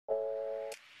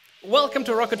Welcome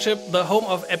to Rocketship, the home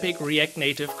of epic React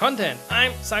Native content.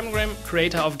 I'm Simon Graham,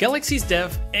 creator of Galaxy's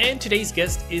Dev, and today's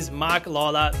guest is Mark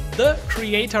Lawlor, the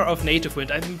creator of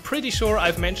NativeWind. I'm pretty sure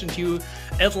I've mentioned you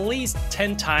at least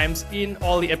 10 times in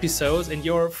all the episodes, and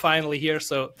you're finally here,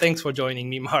 so thanks for joining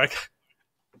me, Mark.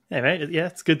 Hey, mate. Yeah,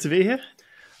 it's good to be here.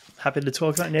 Happy to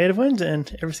talk about NativeWind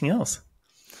and everything else.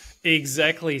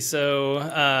 Exactly.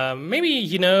 So maybe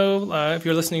you know, if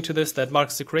you're listening to this, that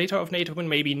Mark's the creator of NativeWind,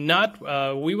 maybe not.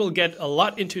 We will get a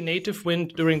lot into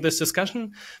NativeWind during this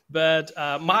discussion, but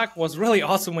Mark was really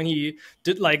awesome when he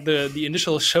did like the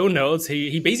initial show notes.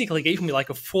 He basically gave me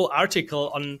like a full article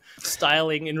on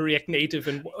styling in React Native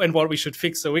and what we should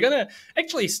fix. So we're going to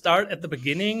actually start at the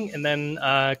beginning and then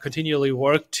continually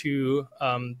work to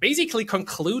basically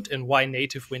conclude in why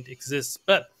NativeWind exists.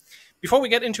 But before we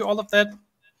get into all of that,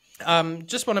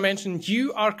 just want to mention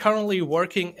you are currently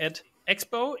working at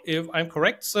Expo, if I'm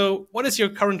correct. So what is your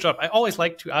current job? I always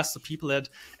like to ask the people at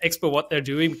Expo what they're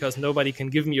doing because nobody can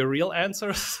give me a real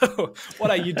answer. So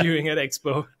what are you doing at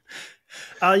Expo?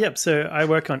 Yep. So I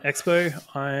work on Expo.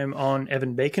 I'm on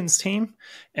Evan Bacon's team,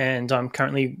 and I'm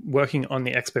currently working on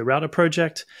the Expo router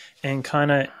project and kind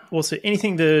of also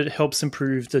anything that helps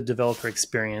improve the developer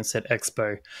experience at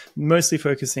Expo, mostly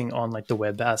focusing on like the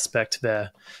web aspect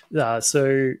there.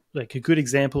 So like a good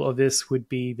example of this would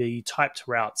be the typed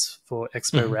routes for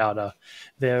Expo router.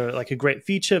 They're like a great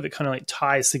feature that kind of like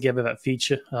ties together that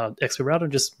feature. Expo router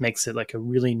just makes it like a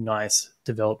really nice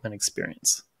development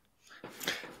experience.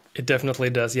 It definitely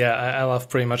does. Yeah, I love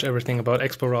pretty much everything about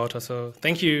Expo Router. So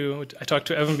thank you. I talked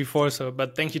to Evan before,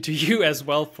 but thank you to you as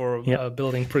well for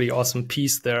building pretty awesome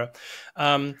piece there.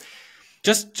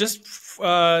 Just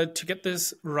to get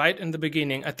this right in the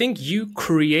beginning, I think you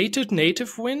created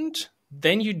NativeWind,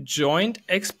 then you joined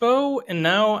Expo, and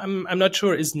now I'm not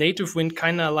sure, is NativeWind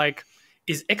kind of like,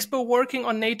 is Expo working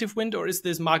on NativeWind, or is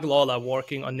this Mark Lawlor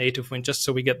working on NativeWind, just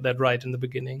so we get that right in the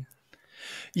beginning?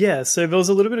 Yeah, so there was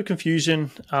a little bit of confusion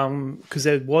because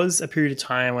there was a period of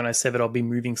time when I said that I'll be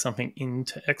moving something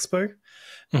into Expo.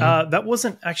 That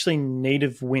wasn't actually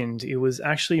NativeWind. It was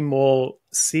actually more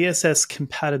CSS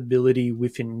compatibility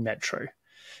within Metro.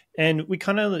 And we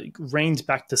kind of like reined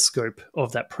back the scope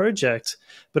of that project,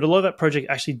 but a lot of that project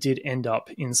actually did end up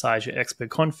inside your Expo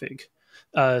config.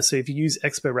 So if you use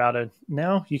Expo Router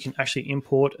now, you can actually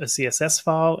import a CSS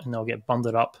file and they'll get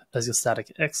bundled up as your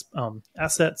static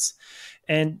assets.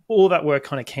 And all that work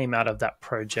kind of came out of that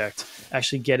project,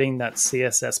 actually getting that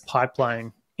CSS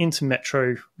pipeline into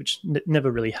Metro, which never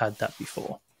really had that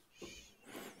before.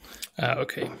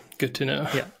 Okay, good to know.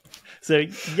 Yeah. So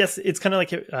yes, it's kind of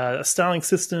like a styling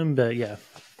system, but yeah,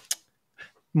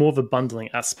 more of a bundling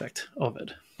aspect of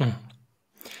it.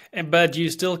 But you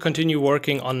still continue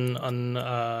working on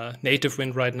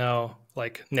NativeWind right now,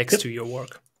 like next to your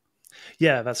work.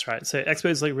 Yeah, that's right. So Expo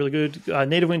is like really good.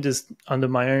 NativeWind is under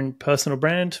my own personal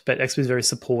brand, but Expo is very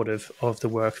supportive of the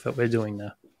work that we're doing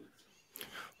there.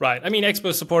 Right. I mean, Expo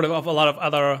is supportive of a lot of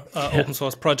other open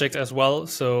source projects as well.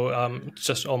 So it's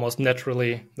just almost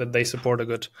naturally that they support a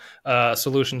good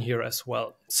solution here as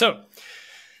well. So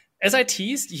as I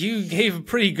teased, you gave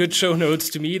pretty good show notes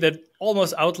to me that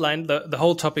almost outlined the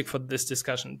whole topic for this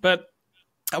discussion. But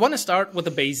I want to start with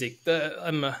the basic.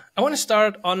 I want to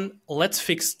start on let's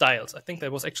fix styles. I think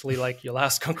that was actually like your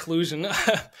last conclusion,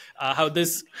 how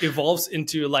this evolves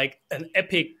into like an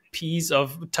epic piece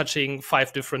of touching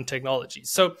 5 different technologies.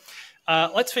 So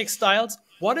let's fix styles.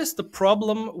 What is the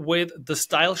problem with the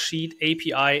StyleSheet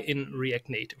API in React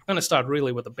Native? We're going to start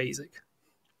really with the basic.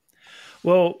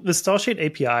 Well, the StyleSheet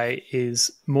API is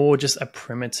more just a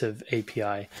primitive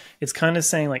API. It's kind of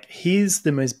saying like, here's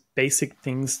the most basic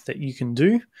things that you can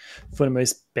do for the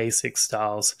most basic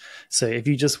styles. So if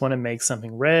you just want to make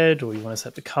something red or you want to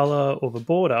set the color or the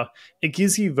border, it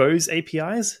gives you those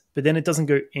APIs, but then it doesn't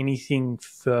go anything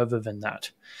further than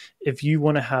that. If you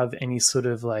want to have any sort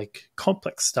of like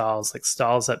complex styles, like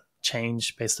styles that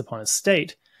change based upon a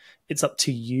state, it's up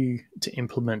to you to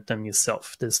implement them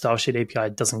yourself. The StyleSheet API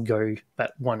doesn't go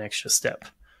that one extra step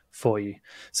for you.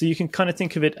 So you can kind of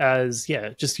think of it as,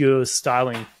 just your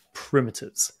styling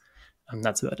primitives. And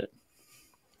that's about it.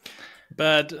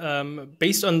 But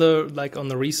based on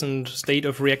the recent state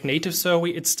of React Native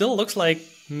survey, it still looks like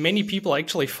many people are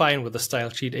actually fine with the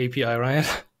StyleSheet API,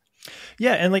 right?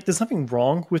 Yeah, and like there's nothing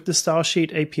wrong with the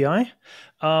StyleSheet API,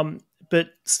 but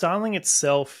styling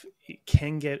itself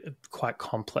can get quite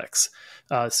complex.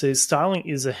 So styling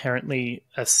is inherently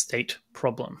a state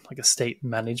problem, like a state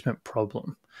management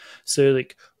problem. So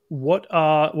like what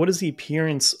is the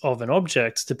appearance of an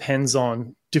object depends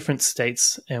on different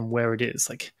states and where it is.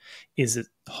 Like, is it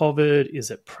hovered?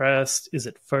 Is it pressed? Is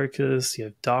it focused? You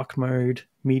have dark mode,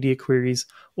 media queries,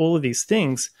 all of these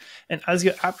things. And as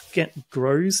your app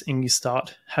grows and you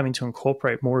start having to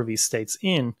incorporate more of these states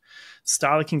in,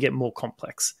 styling can get more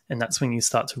complex. And that's when you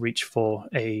start to reach for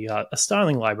a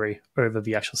styling library over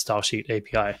the actual StyleSheet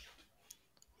API.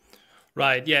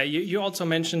 Right. Yeah. You also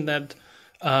mentioned that.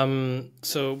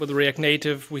 So with React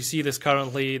Native, we see this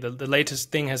currently. The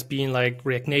latest thing has been like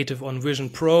React Native on Vision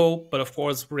Pro, but of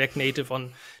course React Native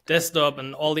on desktop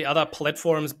and all the other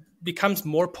platforms becomes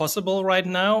more possible right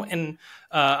now. And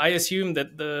I assume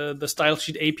that the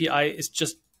StyleSheet API is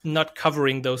just not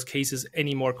covering those cases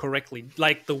anymore correctly,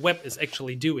 like the web is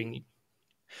actually doing.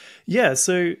 Yeah,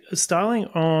 so styling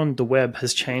on the web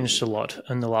has changed a lot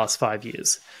in the last 5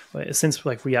 years, since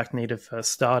like React Native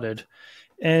first started.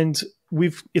 And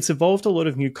it's evolved a lot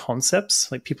of new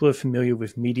concepts. Like people are familiar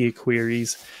with media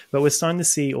queries, but we're starting to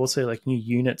see also like new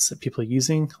units that people are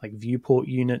using, like viewport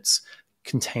units.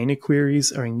 Container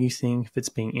queries are a new thing that's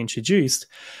being introduced.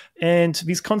 And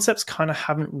these concepts kind of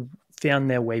haven't found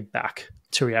their way back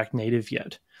to React Native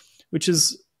yet, which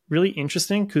is really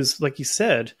interesting because, like you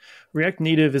said, React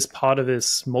Native is part of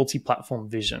this multi-platform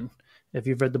vision. If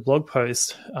you've read the blog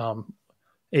post,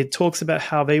 it talks about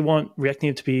how they want React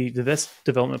Native to be the best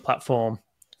development platform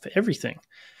for everything.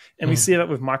 And we see that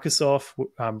with Microsoft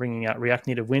bringing out React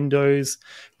Native Windows,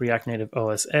 React Native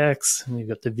OS X, and we've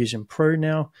got the Vision Pro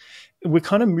now. We're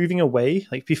kind of moving away.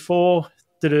 Like before,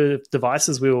 the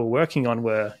devices we were working on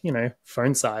were,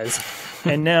 phone size.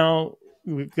 And now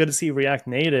we've got to see React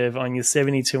Native on your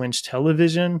 72-inch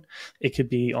television. It could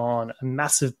be on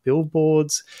massive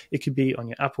billboards. It could be on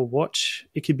your Apple Watch.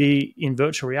 It could be in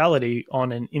virtual reality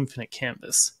on an infinite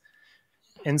canvas.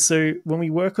 And so when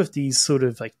we work with these sort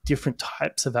of like different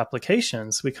types of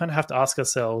applications, we kind of have to ask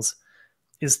ourselves,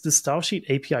 is the StyleSheet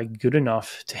API good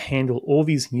enough to handle all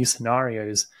these new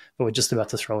scenarios that we're just about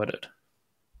to throw at it?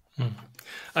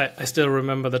 I still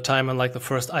remember the time when like the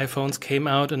first iPhones came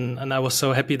out, and I was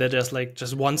so happy that there's like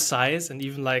just one size, and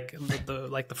even like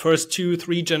the first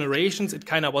 2-3 generations, it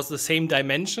kind of was the same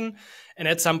dimension, and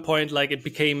at some point like it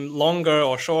became longer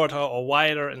or shorter or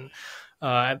wider, and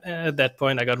at that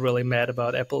point I got really mad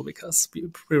about Apple because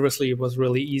previously it was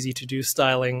really easy to do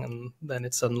styling, and then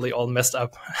it suddenly all messed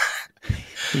up.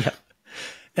 Yeah.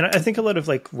 And I think a lot of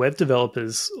like web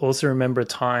developers also remember a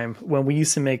time when we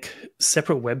used to make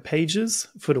separate web pages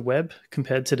for the web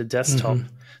compared to the desktop. There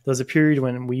was a period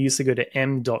when we used to go to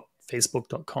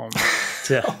m.facebook.com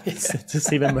to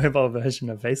see the mobile version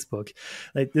of Facebook.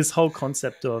 Like this whole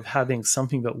concept of having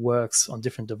something that works on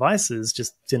different devices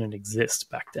just didn't exist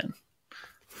back then.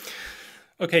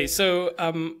 Okay, so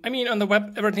I mean, on the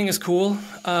web, everything is cool.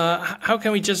 How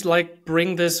can we just like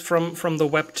bring this from the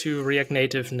web to React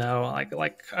Native now?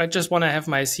 Like I just want to have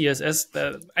my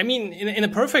CSS. I mean, in a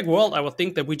perfect world, I would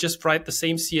think that we just write the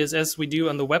same CSS we do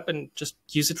on the web and just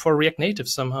use it for React Native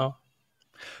somehow.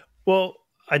 Well,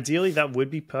 ideally, that would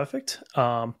be perfect.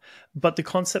 But the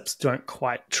concepts don't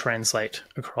quite translate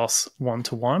across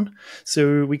one-to-one.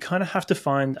 So we kind of have to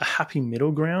find a happy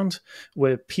middle ground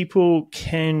where people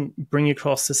can bring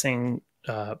across the same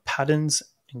patterns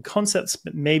and concepts,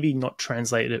 but maybe not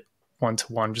translate it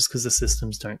one-to-one just because the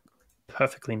systems don't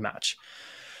perfectly match.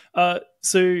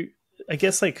 So I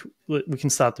guess like we can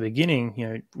start at the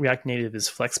beginning. React Native is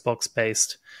Flexbox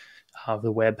based.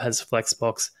 The web has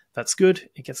Flexbox. That's good.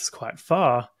 It gets us quite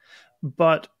far.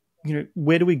 But,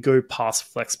 where do we go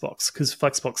past Flexbox? Because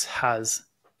Flexbox has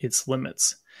its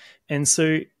limits. And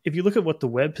so if you look at what the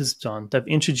web has done, they've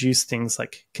introduced things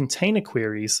like container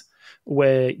queries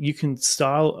where you can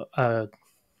style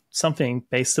something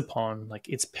based upon like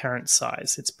its parent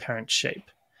size, its parent shape.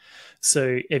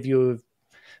 So if you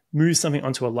move something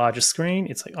onto a larger screen,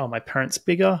 it's like, oh, my parent's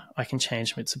bigger. I can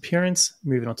change its appearance.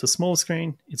 Move it onto a smaller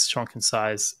screen. It's shrunk in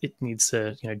size. It needs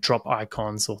to, drop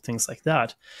icons or things like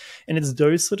that. And it's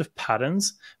those sort of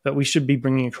patterns that we should be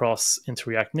bringing across into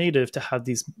React Native to have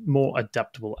these more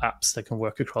adaptable apps that can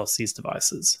work across these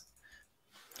devices.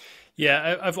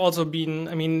 Yeah, I've also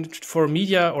been, for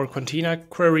media or container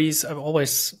queries, I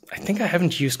think I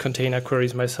haven't used container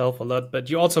queries myself a lot, but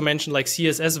you also mentioned like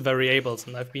CSS variables,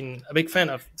 and I've been a big fan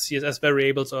of CSS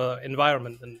variables or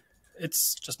environment, and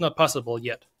it's just not possible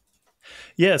yet.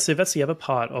 Yeah, so that's the other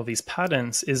part of these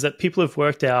patterns is that people have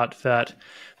worked out that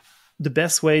the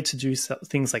best way to do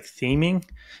things like theming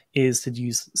is to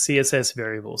use CSS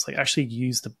variables, like actually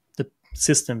use the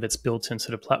system that's built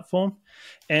into the platform.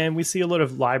 And we see a lot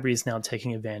of libraries now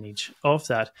taking advantage of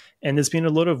that. And there's been a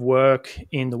lot of work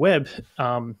in the web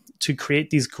to create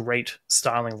these great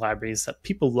styling libraries that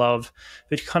people love,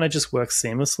 that kind of just work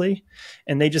seamlessly.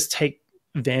 And they just take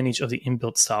advantage of the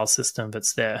inbuilt style system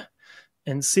that's there.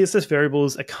 And CSS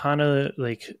variables are kind of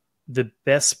like the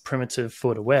best primitive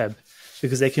for the web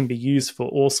because they can be used for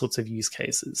all sorts of use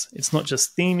cases. It's not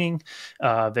just theming.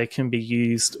 They can be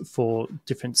used for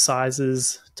different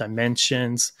sizes,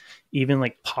 dimensions, even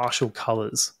like partial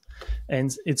colors.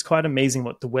 And it's quite amazing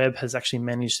what the web has actually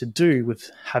managed to do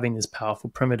with having this powerful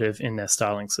primitive in their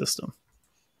styling system.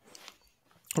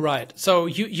 Right. So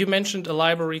you mentioned a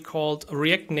library called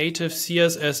React Native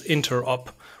CSS Interop.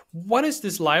 What is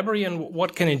this library and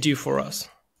what can it do for us?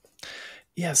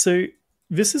 Yeah, so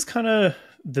this is kind of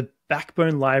the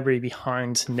backbone library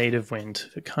behind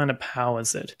NativeWind that kind of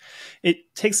powers it.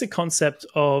 It takes the concept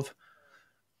of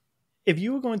if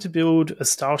you were going to build a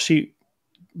StyleSheet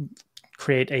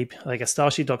like a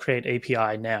StyleSheet.create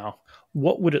API now,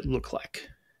 what would it look like?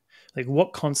 Like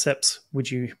what concepts would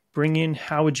you bring in?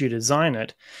 How would you design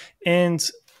it? And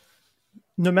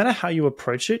no matter how you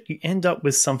approach it, you end up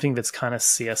with something that's kind of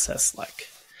CSS-like.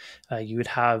 You would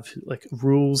have like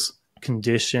rules,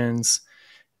 conditions,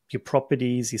 your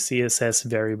properties, your CSS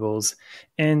variables,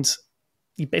 and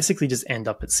you basically just end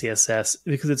up at CSS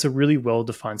because it's a really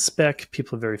well-defined spec.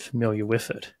 People are very familiar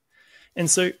with it. And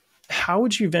so how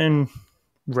would you then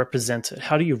represent it?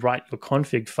 How do you write your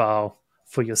config file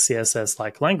for your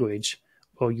CSS-like language?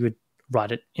 Well, you would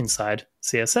write it inside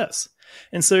CSS.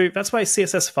 And so that's why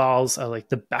CSS files are like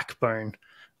the backbone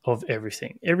of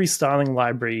everything. Every styling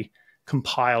library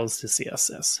compiles to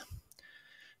CSS.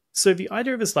 So the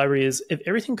idea of this library is if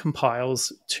everything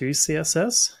compiles to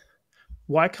CSS,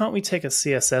 why can't we take a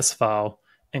CSS file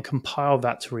and compile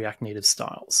that to React Native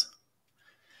styles?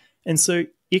 And so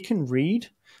it can read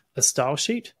a style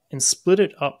sheet and split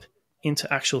it up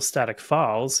into actual static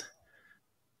files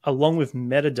along with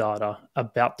metadata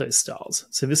about those styles.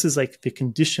 So this is like the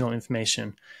conditional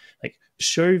information, like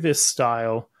show this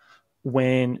style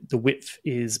when the width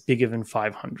is bigger than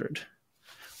 500,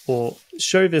 or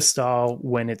show this style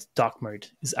when its dark mode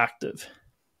is active.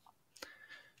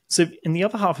 So in the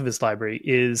other half of this library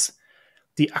is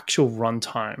the actual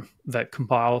runtime that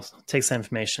takes that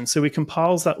information. So it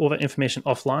compiles all that information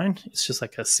offline. It's just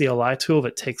like a CLI tool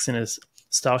that takes in a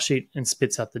style sheet and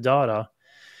spits out the data.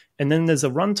 And then there's a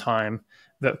runtime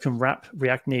that can wrap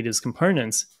React Native's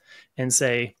components and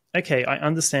say, okay, I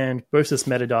understand both this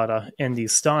metadata and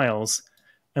these styles,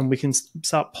 and we can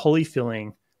start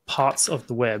polyfilling parts of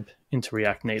the web into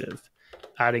React Native,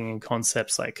 adding in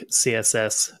concepts like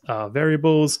CSS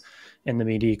variables and the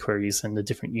media queries and the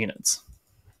different units.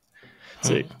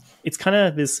 So it's kind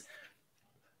of this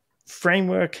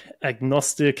framework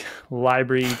agnostic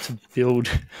library to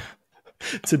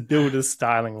build a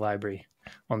styling library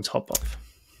on top of.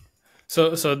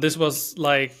 So this was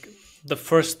like the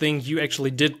first thing you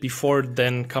actually did before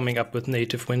then coming up with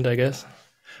NativeWind, I guess?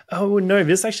 Oh, no,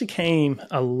 this actually came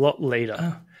a lot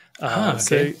later. Okay.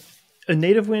 So a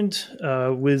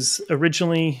NativeWind was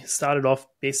originally started off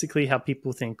basically how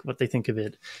people what they think of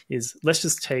it is let's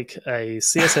just take a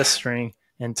CSS string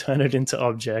and turn it into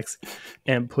objects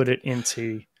and put it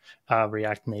into a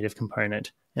React Native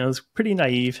component. And it was pretty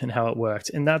naive in how it worked.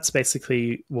 And that's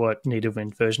basically what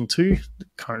NativeWind version 2, the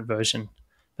current version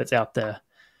that's out there.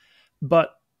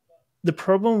 But the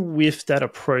problem with that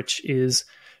approach is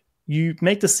you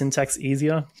make the syntax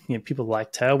easier. You know, people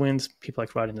like Tailwind, people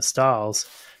like writing the styles,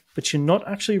 but you're not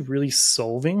actually really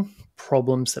solving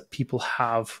problems that people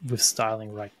have with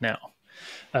styling right now.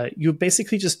 You're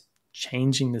basically just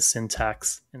changing the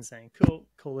syntax and saying, cool,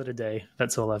 call it a day.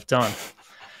 That's all I've done.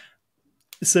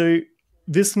 So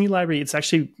this new library, it's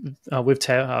actually with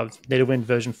NativeWind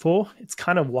version 4. It's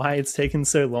kind of why it's taken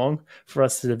so long for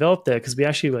us to develop there, because we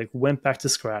actually went back to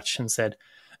scratch and said,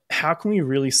 how can we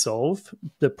really solve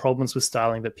the problems with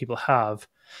styling that people have?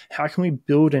 How can we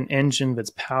build an engine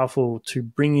that's powerful to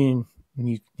bring in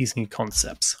these new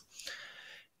concepts?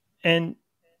 And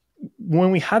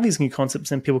when we have these new concepts,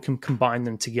 then people can combine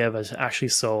them together to actually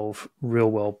solve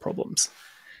real-world problems.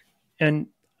 And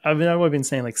I know I've been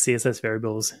saying CSS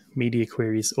variables, media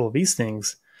queries, all these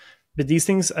things, but these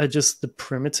things are just the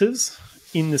primitives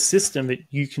in the system that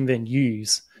you can then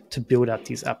use to build out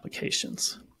these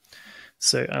applications.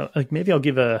 So maybe I'll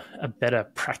give a better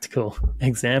practical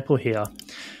example here.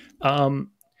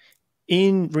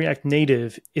 In React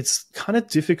Native, it's kind of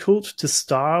difficult to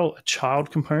style a child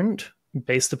component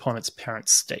based upon its parent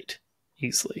state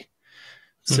easily.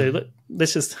 So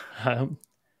let's just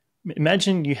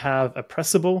imagine you have a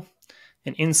pressable,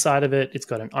 and inside of it, it's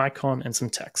got an icon and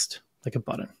some text, like a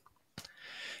button.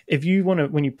 If you want to,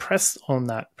 when you press on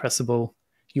that pressable,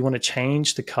 you want to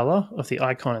change the color of the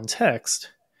icon and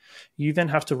text, you then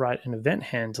have to write an event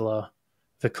handler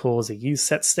that calls a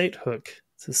useSetState hook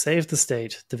to save the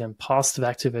state to then pass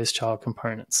back to those child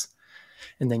components.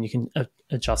 And then you can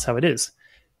adjust how it is.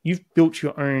 you've built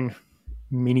your own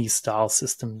mini style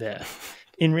system there.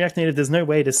 In React Native, there's no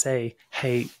way to say,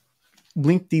 hey,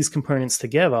 link these components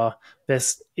together. The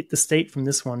state from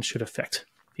this one should affect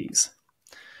these.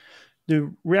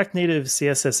 The React Native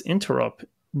CSS interop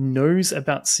knows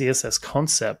about CSS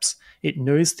concepts. It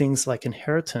knows things like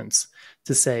inheritance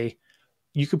to say,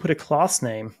 you could put a class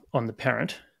name on the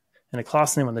parent and a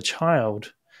class name on the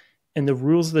child, and the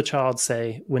rules of the child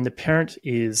say when the parent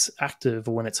is active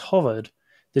or when it's hovered,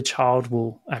 the child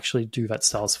will actually do that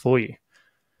styles for you.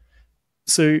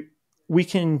 So you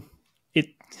can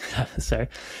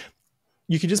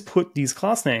just put these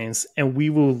class names and we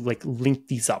will like link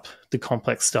these up, the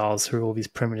complex styles through all these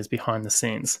primitives behind the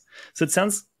scenes. So it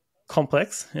sounds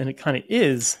complex, and it kind of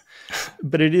is,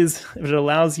 but it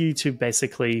allows you to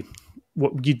basically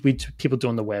what people do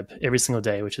on the web every single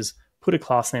day, which is put a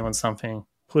class name on something,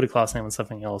 put a class name on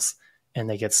something else, and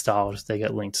they get styled, they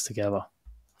get linked together.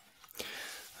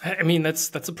 I mean,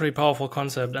 that's a pretty powerful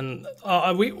concept. And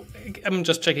I'm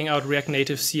just checking out React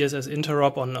Native CSS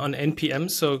interop on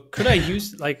NPM. So could I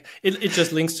use, like, it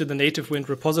just links to the NativeWind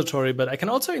repository, but I can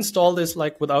also install this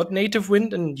like without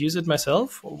NativeWind and use it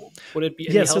myself? Or would it be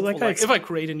any helpful? If I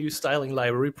create a new styling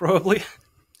library, probably.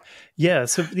 Yeah,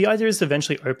 so the idea is to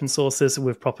eventually open source this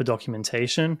with proper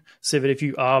documentation so that if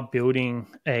you are building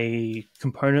a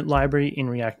component library in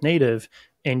React Native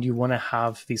and you want to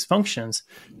have these functions,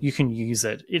 you can use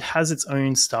it. It has its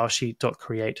own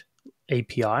StyleSheet.create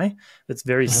API that's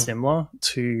very similar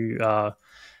to,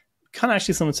 kind of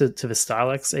actually similar to the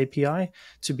StyleX API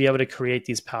to be able to create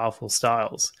these powerful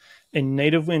styles. And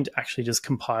NativeWind actually just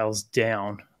compiles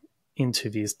down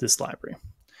into this library.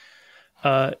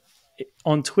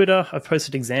 On Twitter, I've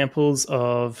posted examples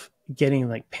of getting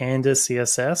like Panda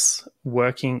CSS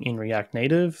working in React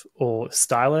Native or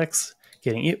StyleX,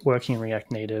 getting it working in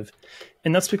React Native.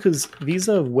 And that's because these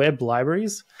are web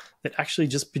libraries that actually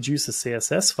just produce a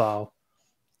CSS file.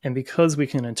 And because we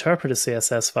can interpret a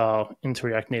CSS file into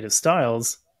React Native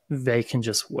styles, they can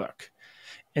just work.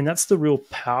 And that's the real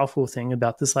powerful thing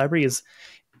about this library is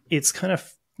it's kind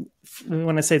of,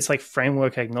 when I say it's like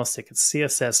framework agnostic, it's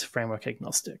CSS framework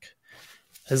agnostic.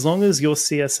 As long as your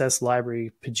CSS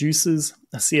library produces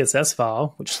a CSS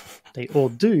file, which they all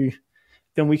do,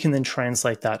 then we can then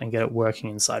translate that and get it working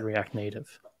inside React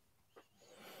Native.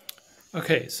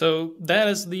 Okay, so that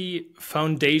is the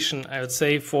foundation, I would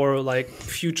say, for like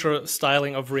future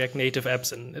styling of React Native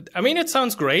apps. And I mean, it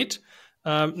sounds great.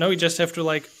 Now we just have to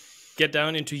like get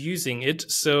down into using it.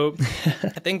 So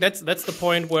I think that's the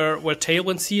point where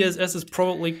Tailwind CSS is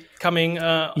probably coming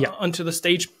onto the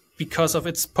stage because of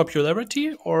its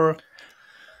popularity, or?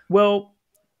 Well,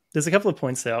 there's a couple of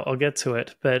points there. I'll get to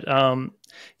it. But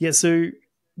so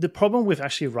the problem with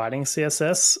actually writing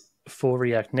CSS for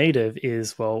React Native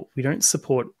is, well, we don't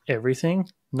support everything.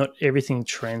 Not everything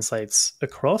translates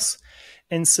across.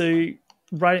 And so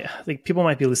like people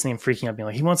might be listening and freaking out, being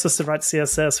like, he wants us to write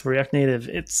CSS for React Native.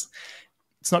 It's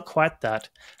not quite that,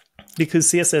 because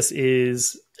CSS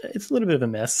it's a little bit of a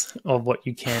mess of what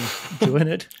you can do in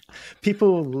it.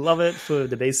 People love it for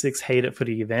the basics, hate it for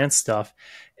the advanced stuff.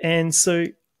 And so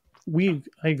I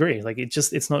agree, like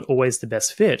it's not always the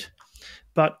best fit.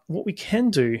 But what we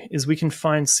can do is we can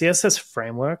find CSS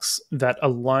frameworks that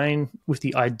align with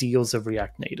the ideals of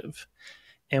React Native.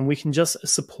 And we can just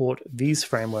support these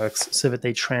frameworks so that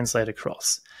they translate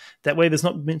across. That way, there's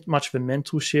not much of a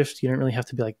mental shift. You don't really have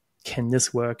to be like, can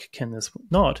this work? Can this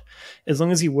not? As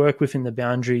long as you work within the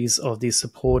boundaries of these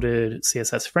supported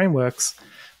CSS frameworks,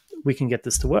 we can get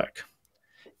this to work.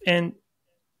 And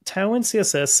Tailwind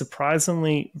CSS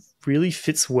surprisingly really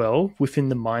fits well within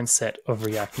the mindset of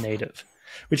React Native,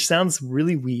 which sounds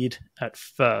really weird at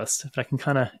first, but I can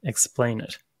kind of explain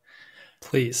it.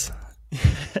 Please.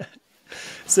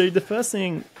 So the first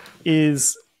thing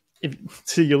is,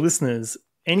 to your listeners,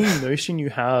 any notion you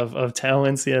have of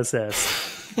Tailwind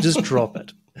CSS, just drop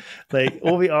it. Like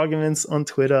all the arguments on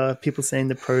Twitter, people saying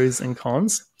the pros and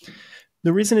cons.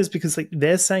 The reason is because like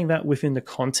they're saying that within the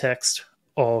context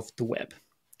of the web.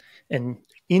 And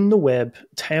in the web,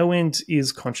 Tailwind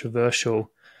is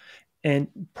controversial. And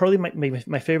probably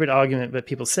my favorite argument that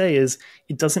people say is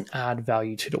it doesn't add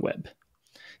value to the web.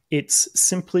 It's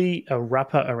simply a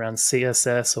wrapper around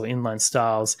CSS or inline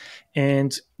styles.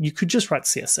 And you could just write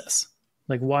CSS.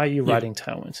 Like, why are you writing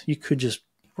Tailwind? You could just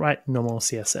write normal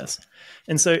CSS.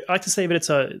 And so I like to say that it's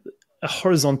a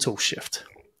horizontal shift.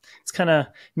 It's kind of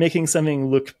making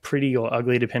something look pretty or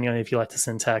ugly, depending on if you like the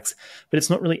syntax, but it's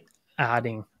not really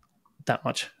adding that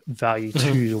much value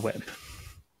to the web.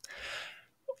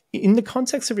 In the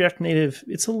context of React Native,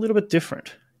 it's a little bit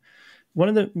different. One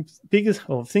of the biggest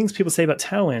things people say about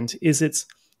Tailwind is it's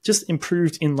just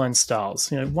improved inline styles.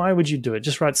 Why would you do it?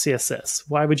 Just write CSS.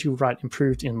 Why would you write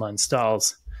improved inline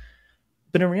styles?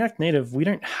 But in React Native, we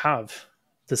don't have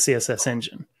the CSS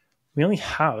engine. We only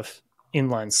have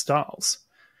inline styles.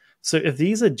 So if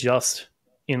these are just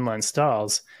inline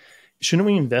styles, shouldn't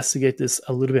we investigate this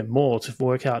a little bit more to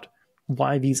work out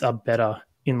why these are better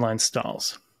inline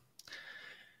styles?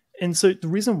 And so the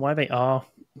reason why they are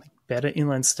better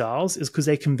inline styles is because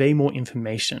they convey more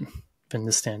information than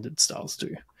the standard styles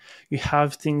do. You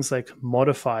have things like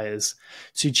modifiers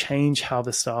to change how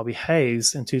the style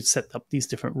behaves and to set up these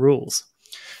different rules.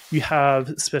 You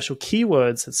have special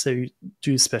keywords that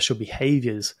do special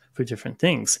behaviors for different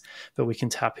things that we can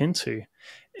tap into.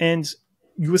 And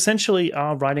you essentially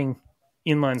are writing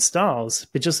inline styles,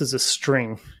 but just as a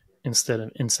string instead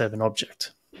of an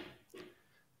object.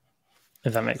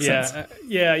 If that makes sense.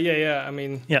 Yeah. I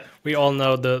mean, we all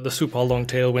know the super long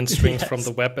Tailwind strings from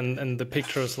the web, and the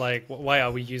pictures like, why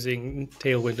are we using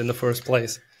Tailwind in the first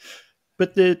place?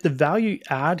 But the value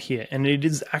add here, and it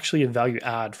is actually a value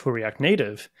add for React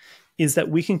Native, is that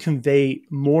we can convey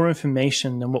more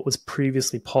information than what was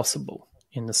previously possible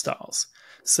in the styles.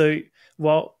 So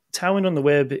while Tailwind on the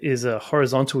web is a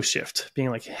horizontal shift, being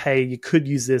like, hey, you could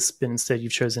use this, but instead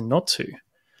you've chosen not to.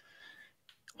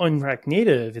 On React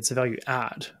Native, it's a value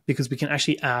add because we can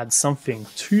actually add something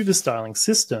to the styling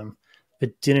system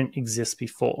that didn't exist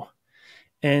before.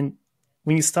 And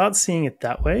when you start seeing it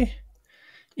that way,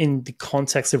 in the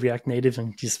context of React Native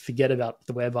and just forget about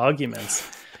the web arguments,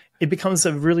 it becomes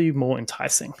a really more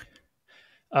enticing.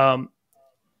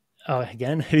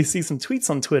 Again, you see some tweets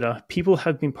on Twitter. People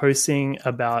have been posting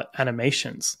about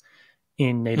animations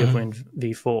in NativeWind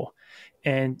v4.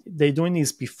 And they're doing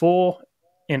these before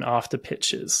and after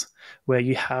pictures, where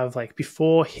you have like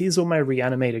before, here's all my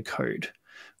reanimated code,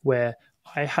 where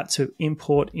I had to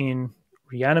import in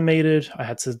reanimated, I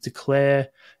had to declare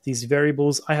these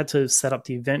variables, I had to set up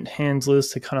the event handlers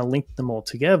to kind of link them all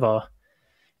together.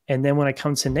 And then when I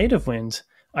come to NativeWind,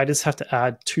 I just have to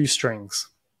add 2 strings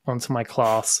onto my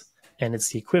class, and it's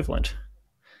the equivalent.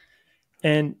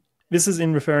 And this is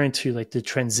in referring to like the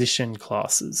transition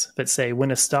classes that say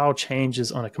when a style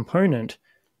changes on a component,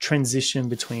 transition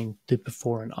between the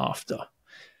before and after.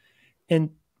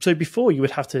 And so before, you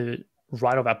would have to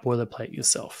write all that boilerplate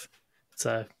yourself. It's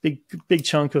a big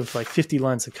chunk of like 50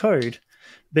 lines of code,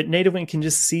 but NativeWind can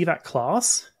just see that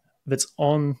class that's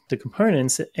on the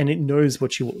components, and it knows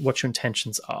what your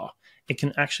intentions are. It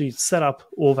can actually set up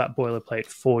all that boilerplate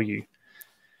for you.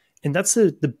 And that's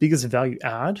the biggest value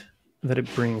add that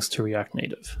it brings to React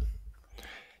Native.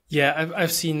 Yeah,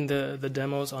 I've seen the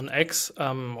demos on X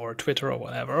or Twitter or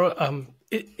whatever.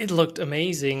 It looked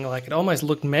amazing. Like it almost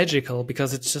looked magical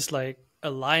because it's just like a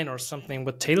line or something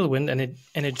with Tailwind,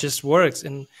 and it just works.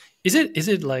 And is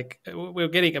it like we're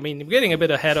getting a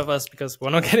bit ahead of us because we're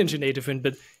not getting to NativeWind,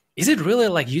 but is it really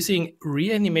like using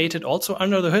reanimated also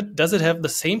under the hood? Does it have the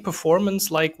same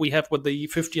performance like we have with the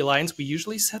 50 lines we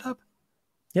usually set up?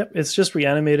 Yep, it's just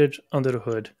reanimated under the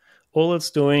hood. All it's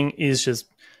doing is just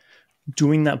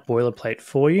doing that boilerplate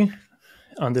for you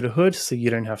under the hood, so you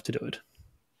don't have to do it.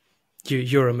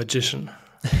 You're a magician.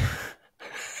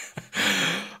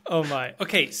 Oh my.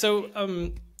 Okay,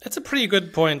 so that's a pretty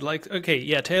good point. Like, okay,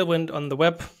 yeah, Tailwind on the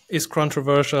web is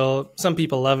controversial. Some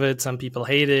people love it, some people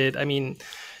hate it. I mean,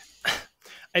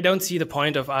 I don't see the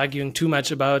point of arguing too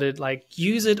much about it. Like,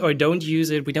 use it or don't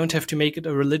use it. We don't have to make it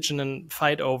a religion and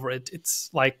fight over it. It's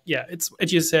like, yeah, it's,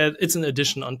 as you said, it's an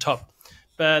addition on top.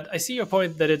 But I see your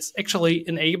point that it's actually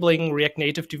enabling React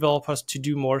Native developers to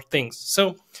do more things.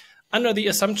 So under the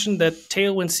assumption that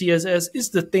Tailwind CSS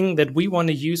is the thing that we want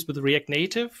to use with React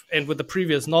Native, and with the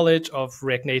previous knowledge of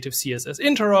React Native CSS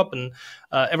interop and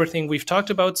everything we've talked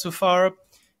about so far,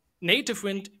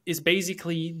 NativeWind is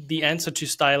basically the answer to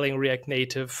styling React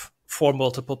Native for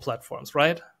multiple platforms,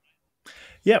 right?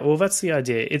 Yeah, well, that's the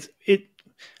idea.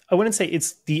 I wouldn't say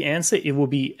it's the answer. It will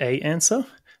be a answer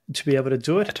to be able to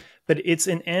do it, but it's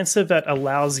an answer that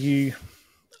allows you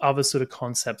other sort of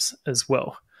concepts as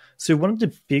well. So one of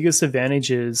the biggest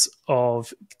advantages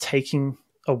of taking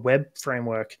a web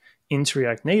framework into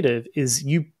React Native is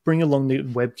you bring along the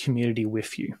web community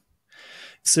with you.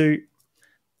 So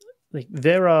like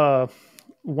there are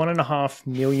 1.5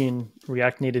 million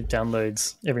React Native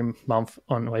downloads every month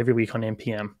or every week on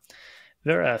NPM.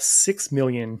 There are 6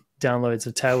 million downloads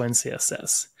of Tailwind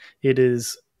CSS. It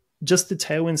is just the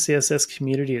Tailwind CSS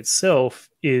community itself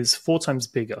is 4 times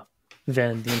bigger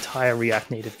than the entire React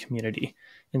Native community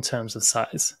in terms of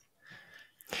size.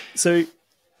 So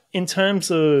in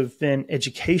terms of then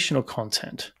educational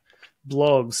content,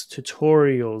 blogs,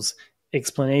 tutorials,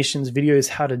 explanations, videos,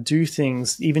 how to do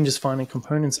things, even just finding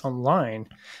components online,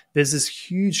 there's this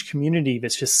huge community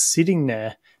that's just sitting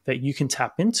there that you can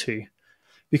tap into.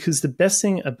 Because the best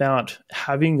thing about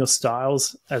having your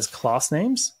styles as class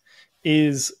names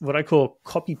is what I call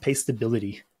copy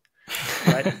pasteability.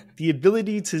 Right? The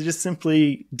ability to just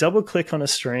simply double click on a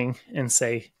string and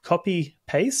say copy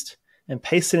paste and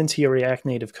paste it into your React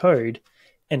Native code,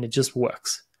 and it just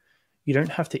works. You don't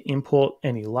have to import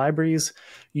any libraries.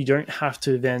 You don't have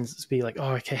to then be like,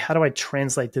 oh, okay, how do I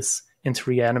translate this into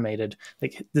Reanimated?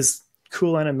 Like this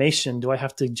cool animation, do I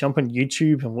have to jump on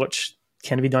YouTube and watch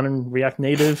can it be done in React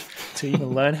Native to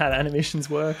even learn how the animations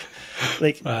work?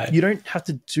 Like you don't have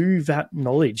to do that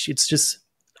knowledge. It's just,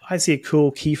 I see a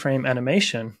cool keyframe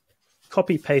animation,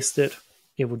 copy paste it,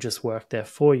 it will just work there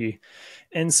for you.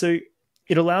 And so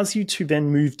it allows you to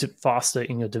then move faster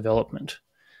in your development,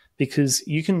 because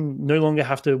you can no longer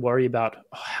have to worry about,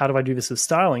 oh, how do I do this with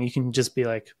styling? You can just be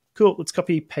like, cool, let's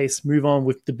copy paste, move on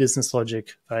with the business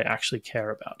logic that I actually care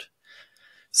about.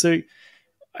 So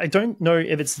I don't know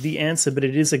if it's the answer, but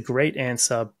it is a great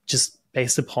answer just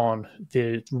based upon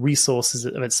the resources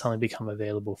that have suddenly become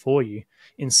available for you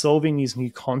in solving these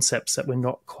new concepts that we're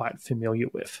not quite familiar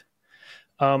with.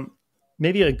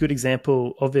 Maybe a good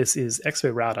example of this is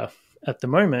Expo Router. At the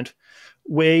moment,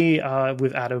 we've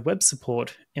added web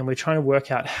support, and we're trying to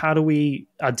work out how do we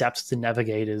adapt the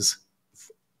navigators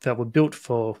that were built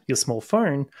for your small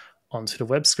phone onto the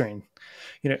web screen.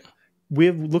 You know,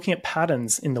 we're looking at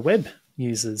patterns in the web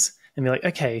users and be like,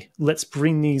 okay, let's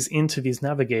bring these into these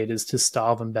navigators to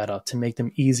style them better, to make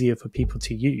them easier for people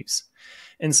to use.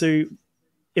 And so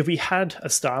if we had a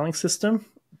styling system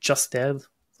just there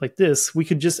like this, we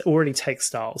could just already take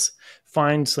styles,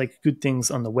 find like good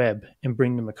things on the web and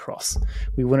bring them across.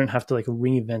 We wouldn't have to like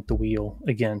reinvent the wheel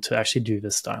again to actually do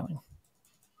this styling.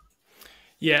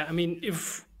 Yeah, I mean,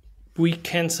 if we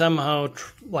can somehow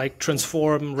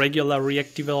transform regular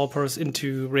React developers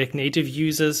into React Native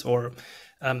users, or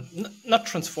not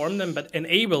transform them, but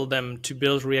enable them to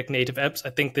build React Native apps,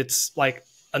 I think that's like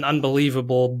an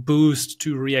unbelievable boost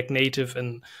to React Native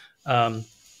and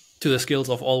to the skills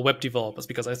of all web developers.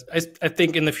 Because I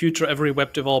think in the future, every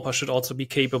web developer should also be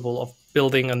capable of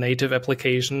building a native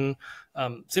application,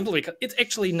 simply because it's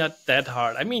actually not that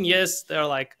hard. I mean, yes, there are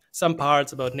like some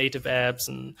parts about native apps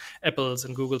and Apple's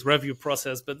and Google's review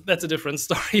process, but that's a different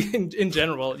story in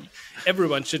general.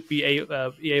 Everyone should be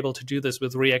able to do this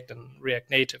with React and React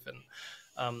Native.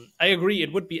 And I agree,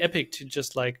 it would be epic to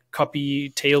just like copy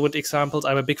Tailwind examples.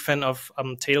 I'm a big fan of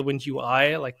Tailwind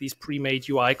UI, like these pre-made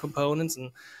UI components.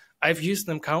 And I've used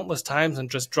them countless times and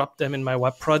just dropped them in my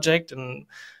web project and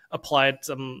applied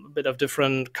some bit of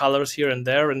different colors here and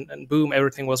there, and boom,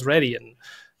 everything was ready.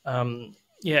 And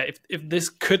yeah, if this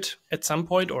could at some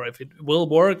point, or if it will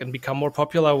work and become more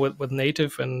popular with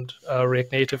native and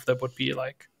React Native, that would be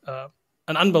like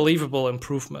an unbelievable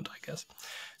improvement, I guess.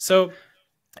 So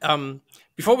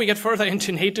before we get further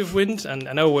into NativeWind, and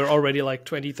I know we're already like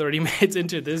 20, 30 minutes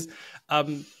into this,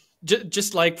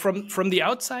 just like from the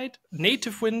outside,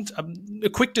 NativeWind, a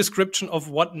quick description of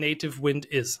what NativeWind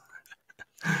is.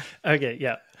 Okay,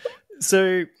 yeah.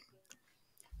 So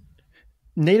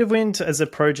NativeWind as a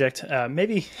project,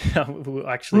 maybe we'll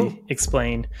actually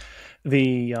explain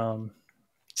the...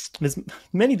 there's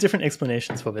many different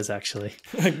explanations for this, actually.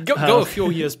 Go a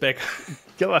few years back.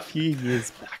 Go a few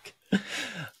years back.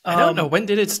 I don't know. When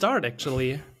did it start,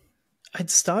 actually? It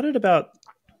started about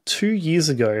 2 years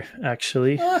ago,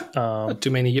 actually. Not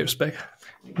too many years back.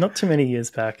 Not too many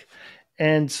years back.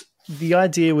 And the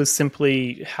idea was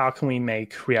simply, how can we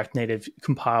make React Native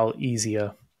compile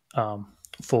easier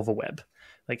for the web?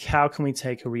 Like, how can we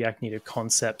take a React Native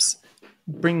concepts,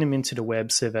 bring them into the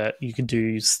web so that you could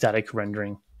do static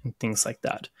rendering and things like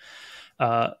that?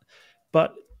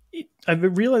 But I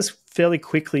realized fairly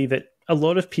quickly that a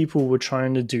lot of people were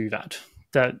trying to do that.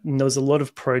 There was a lot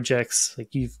of projects,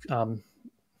 like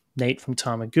Nate from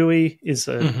Tamagui is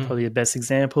probably the best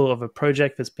example of a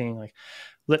project that's being like,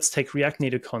 let's take React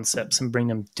Native concepts and bring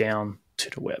them down to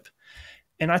the web.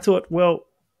 And I thought, well,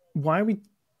 why are we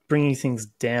bringing things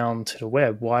down to the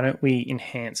web? Why don't we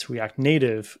enhance React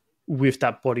Native with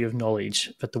that body of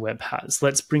knowledge that the web has?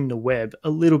 Let's bring the web a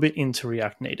little bit into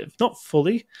React Native. Not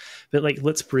fully, but like,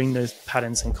 let's bring those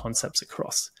patterns and concepts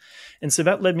across. And so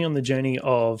that led me on the journey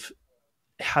of,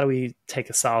 how do we take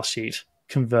a style sheet,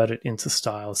 convert it into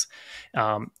styles,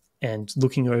 and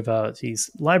looking over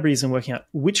these libraries and working out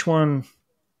which one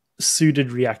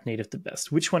suited React Native the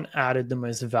best, which one added the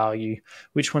most value,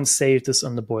 which one saved us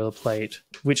on the boilerplate,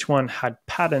 which one had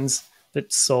patterns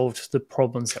that solved the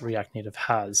problems that React Native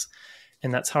has.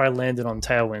 And that's how I landed on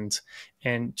Tailwind.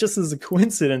 And just as a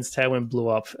coincidence, Tailwind blew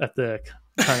up at the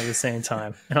kind of the same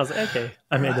time. And I was like, okay,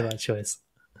 I made the right choice.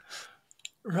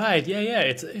 Right. Yeah.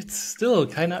 It's still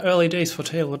kind of early days for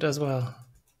Tailwind as well.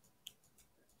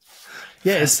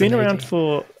 Yeah, it's been around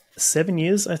for 7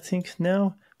 years, I think,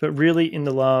 now. But really, in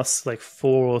the last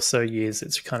 4 or so years,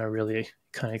 it's really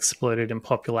exploded in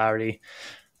popularity.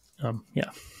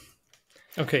 Yeah.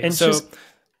 Okay. And so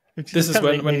this is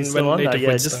when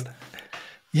NativeWind started.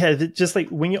 Yeah, just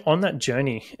when you're on that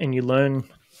journey and you learn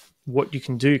what you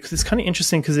can do, because it's kind of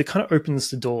interesting because it kind of opens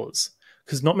the doors.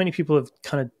 Because not many people have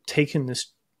kind of taken this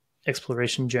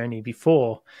exploration journey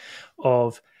before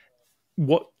of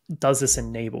what does this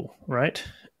enable, right?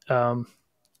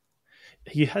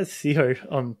 You had Theo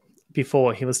on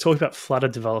before. He was talking about Flutter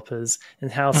developers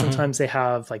and how sometimes they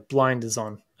have blinders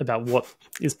on about what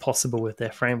is possible with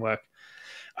their framework.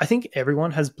 I think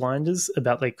everyone has blinders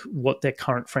about what their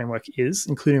current framework is,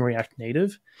 including React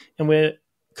Native. And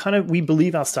we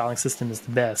believe our styling system is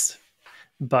the best,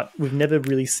 but we've never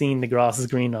really seen the grass is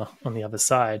greener on the other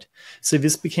side. So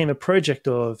this became a project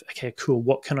of, okay, cool,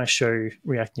 what can I show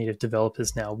React Native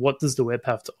developers now? What does the web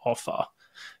have to offer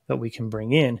that we can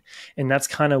bring in? And that's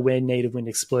kind of where NativeWind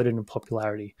exploded in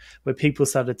popularity, where people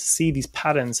started to see these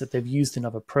patterns that they've used in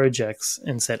other projects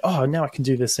and said, oh, now I can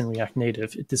do this in React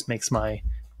Native. This makes my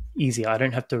easier. I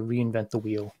don't have to reinvent the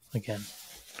wheel again.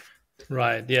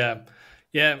 Right. Yeah.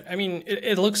 Yeah. I mean,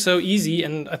 it looks so easy.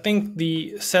 And I think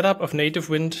the setup of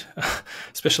NativeWind,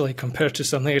 especially compared to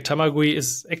something like Tamagui,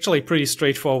 is actually pretty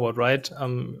straightforward, right?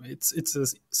 It's a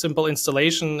simple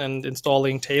installation and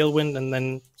installing Tailwind, and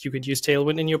then you could use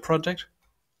Tailwind in your project.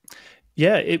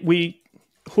 Yeah. We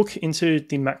hook into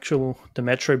the Metro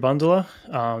bundler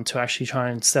to actually try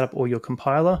and set up all your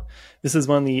compiler. This is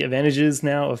one of the advantages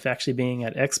now of actually being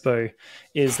at Expo,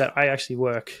 is that I actually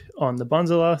work on the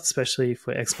bundler, especially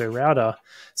for Expo Router.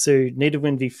 So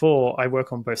NativeWind v4, I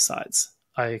work on both sides.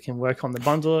 I can work on the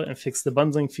bundler and fix the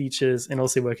bundling features, and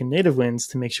also work in NativeWind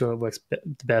to make sure it works the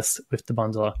best with the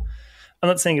bundler. I'm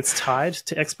not saying it's tied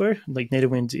to Expo.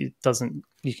 NativeWind,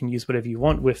 you can use whatever you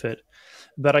want with it,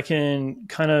 but I can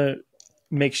kind of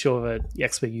make sure that the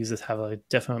Expo users have a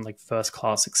definite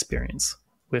first-class experience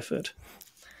with it.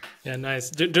 Yeah,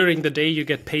 nice. During the day, you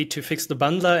get paid to fix the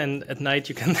bundler, and at night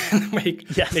you can make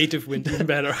NativeWind even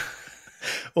better.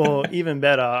 Or even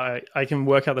better, I can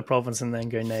work out the problems and then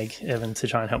go nag Evan to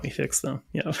try and help me fix them.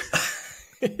 Yeah.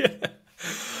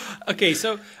 Okay,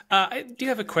 so I do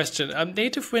have a question.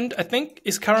 NativeWind, I think,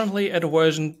 is currently at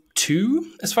version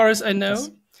 2, as far as I know. Yes.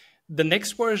 The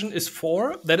next version is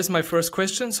 4. That is my first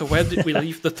question. So where did we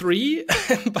leave the 3?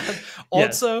 But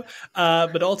also,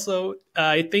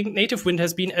 I think NativeWind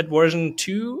has been at version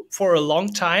 2 for a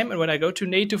long time. And when I go to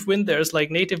NativeWind, there's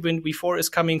NativeWind v4 is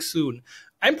coming soon.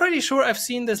 I'm pretty sure I've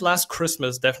seen this last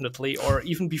Christmas, definitely, or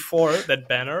even before that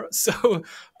banner. So,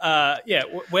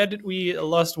 where did we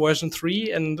lost version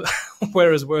 3 and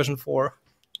where is version 4?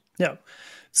 Yeah.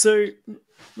 So,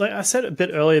 like I said a bit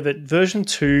earlier, that version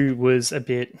 2 was a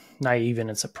bit naive in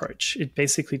its approach. It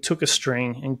basically took a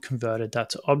string and converted that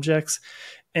to objects,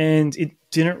 and it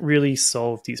didn't really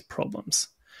solve these problems.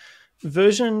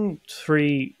 Version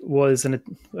 3 was a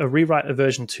rewrite of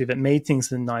version 2 that made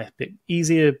things a bit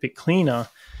easier, a bit cleaner,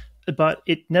 but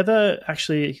it never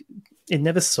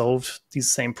solved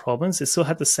these same problems. It still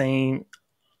had the same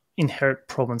inherent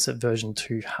problems that version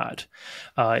 2 had.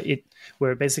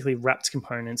 Where it basically wrapped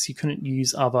components. You couldn't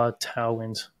use other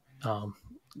Tailwind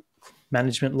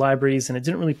management libraries, and it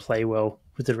didn't really play well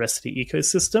with the rest of the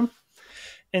ecosystem.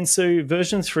 And so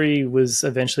version 3 was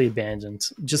eventually abandoned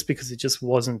just because it just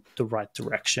wasn't the right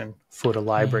direction for the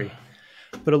library.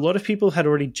 But a lot of people had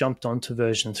already jumped onto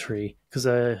version 3 because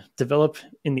I develop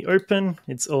in the open.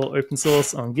 It's all open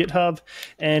source on GitHub,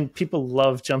 and people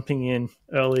love jumping in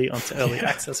early onto early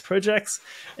access projects.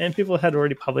 And people had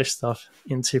already published stuff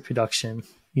into production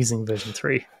using version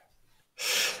 3.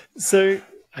 So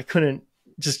I couldn't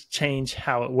just change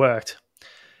how it worked.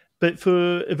 But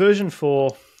for version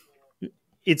 4,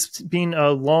 it's been a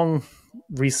long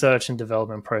research and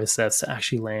development process to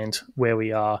actually land where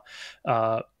we are.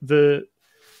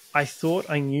 I thought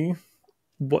I knew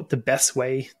what the best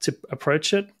way to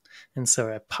approach it. And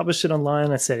so I published it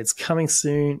online. I said, it's coming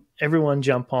soon. Everyone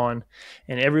jump on.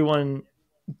 And everyone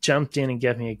jumped in and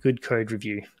gave me a good code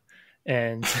review.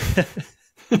 And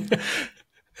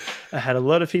I had a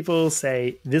lot of people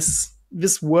say, this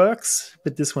works,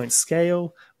 but this won't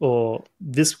scale, or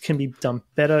this can be done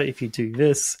better if you do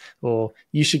this, or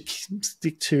you should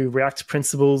stick to React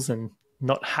principles and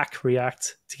not hack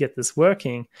React to get this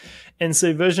working. And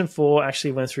so version 4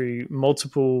 actually went through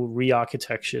multiple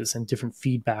re-architectures and different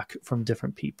feedback from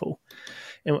different people.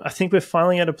 And I think we're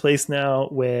finally at a place now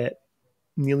where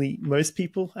nearly most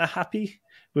people are happy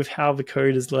with how the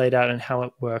code is laid out and how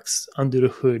it works under the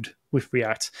hood with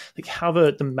React. Like how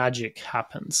the magic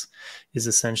happens is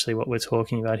essentially what we're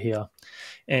talking about here.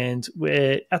 And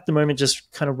we're at the moment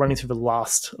just kind of running through the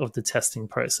last of the testing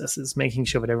processes, making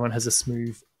sure that everyone has a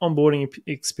smooth onboarding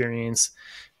experience,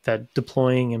 that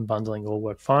deploying and bundling all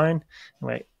work fine. And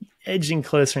we're edging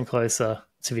closer and closer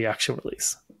to the actual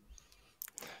release.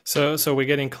 So we're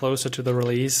getting closer to the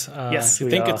release. Yes, I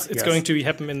think it's going to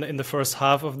happen in the first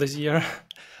half of this year.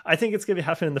 I think it's going to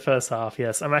happen in the first half,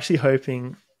 yes. I'm actually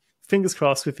hoping, fingers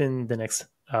crossed, within the next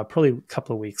probably a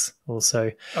couple of weeks or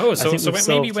so. Oh, so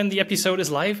maybe when the episode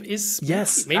is live is...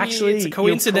 Yes, maybe actually, it's a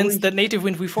coincidence that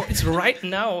NativeWind v4 is right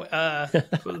now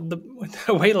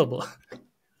available.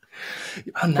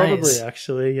 Oh, nice. Probably,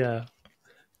 actually, yeah.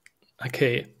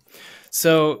 Okay.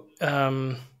 So...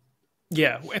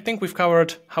 yeah, I think we've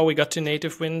covered how we got to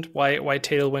NativeWind, why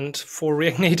Tailwind for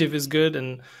React Native is good,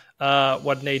 and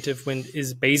what NativeWind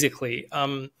is basically.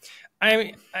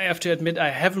 I have to admit I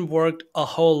haven't worked a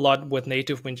whole lot with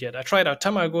NativeWind yet. I tried out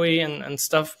Tamagui and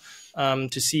stuff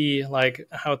to see like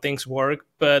how things work,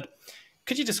 but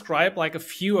could you describe like a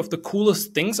few of the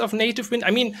coolest things of NativeWind?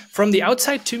 I mean, from the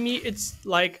outside to me, it's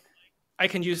like I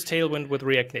can use Tailwind with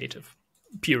React Native.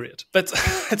 Period. But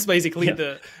it's basically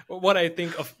what I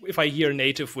think of if I hear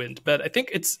NativeWind. But I think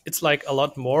it's like a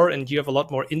lot more, and you have a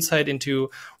lot more insight into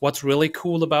what's really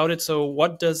cool about it. So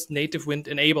what does NativeWind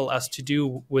enable us to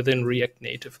do within React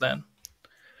Native then?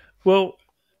 Well,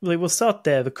 we'll start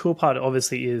there. The cool part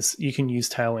obviously is you can use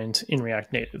Tailwind in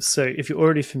React Native. So if you're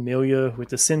already familiar with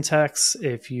the syntax,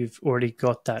 if you've already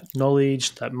got that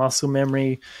knowledge, that muscle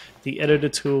memory, the editor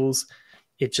tools,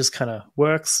 it just kind of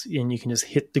works and you can just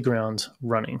hit the ground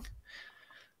running.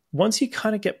 Once you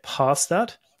kind of get past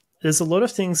that, there's a lot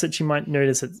of things that you might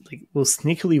notice that like, will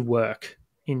sneakily work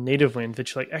in NativeWind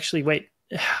that you're like, actually, wait,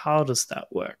 how does that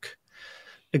work?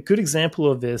 A good example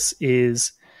of this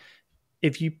is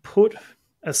if you put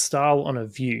a style on a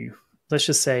view, let's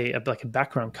just say like a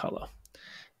background color,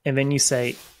 and then you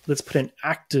say, let's put an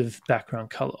active background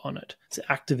color on it. So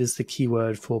active is the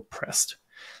keyword for pressed.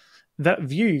 That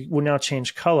view will now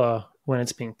change color when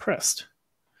it's being pressed,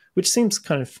 which seems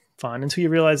kind of fine until you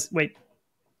realize, wait,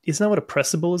 isn't that what a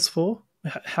pressable is for?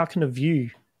 How can a view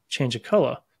change a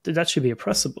color? That should be a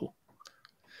pressable.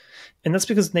 And that's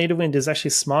because NativeWind is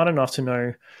actually smart enough to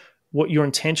know what your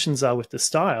intentions are with the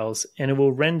styles, and it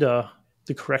will render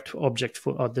the correct object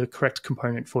for or the correct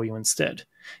component for you instead.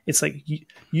 It's like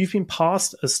you've been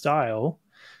passed a style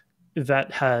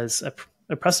that has a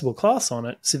pressable class on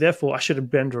it, so therefore I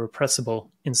should render a pressable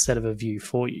instead of a view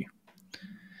for you.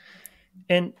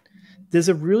 And there's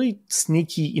a really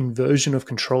sneaky inversion of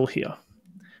control here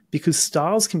because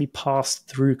styles can be passed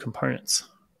through components.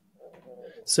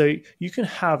 So you can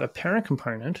have a parent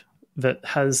component that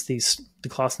has the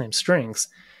class name strings,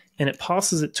 and it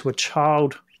passes it to a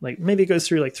child, like maybe it goes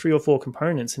through like 3 or 4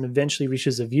 components and eventually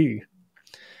reaches a view.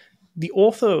 The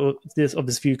author of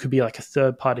this view could be like a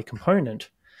third-party component,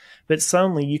 but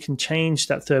suddenly you can change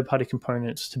that third-party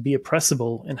component to be a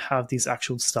pressable and have these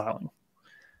actual styling.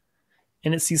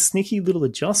 And it's these sneaky little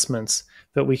adjustments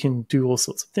that we can do all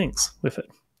sorts of things with it.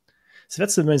 So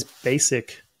that's the most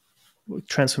basic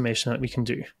transformation that we can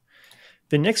do.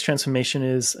 The next transformation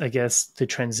is, I guess, the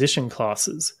transition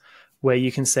classes, where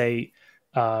you can say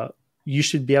you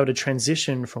should be able to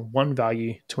transition from one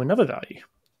value to another value.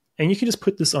 And you can just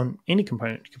put this on any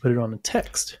component. You can put it on a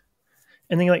text.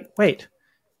 And then you're like, wait,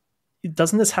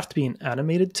 doesn't this have to be an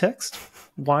animated text?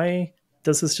 Why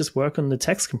does this just work on the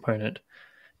text component?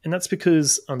 And that's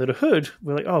because under the hood,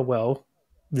 we're like, oh, well,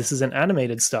 this is an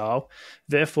animated style.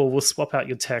 Therefore, we'll swap out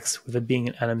your text with it being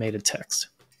an animated text.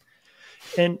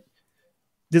 And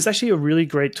there's actually a really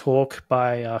great talk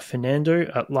by Fernando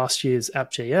at last year's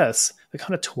App.js that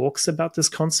kind of talks about this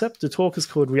concept. The talk is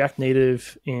called React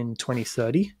Native in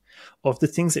 2030, of the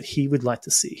things that he would like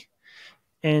to see.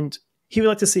 And he would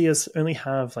like to see us only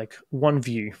have like one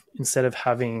view instead of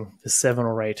having the 7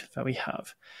 or 8 that we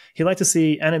have. He'd like to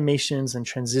see animations and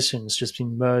transitions just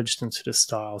being merged into the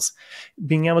styles,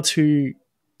 being able to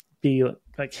be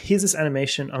like, here's this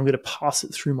animation, I'm going to pass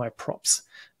it through my props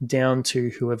down to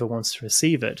whoever wants to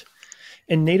receive it.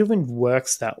 And NativeWind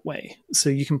works that way. So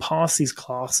you can pass these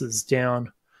classes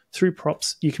down through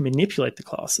props. You can manipulate the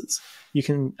classes. You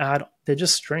can add, they're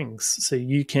just strings. So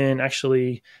you can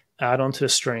actually add onto a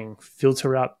string,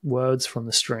 filter out words from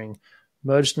the string,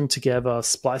 merge them together,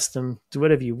 splice them, do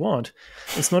whatever you want.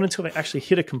 It's not until they actually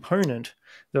hit a component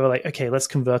that we're like, okay, let's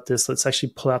convert this. Let's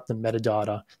actually pull out the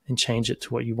metadata and change it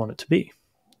to what you want it to be.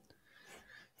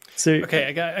 So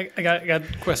okay, I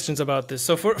got questions about this.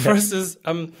 So first is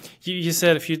you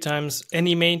said a few times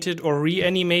animated or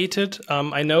reanimated.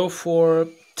 I know for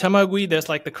Tamagui there's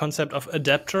like the concept of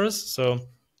adapters, so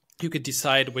you could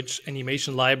decide which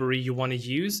animation library you want to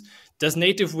use. Does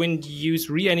NativeWind use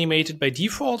reanimated by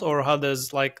default, or how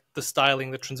does like the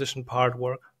styling, the transition part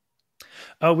work?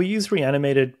 We use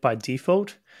reanimated by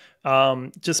default,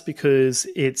 just because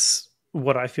it's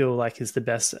what I feel like is the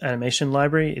best animation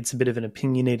library. It's a bit of an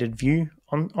opinionated view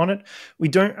on it. We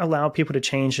don't allow people to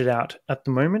change it out at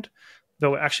the moment, but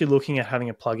we're actually looking at having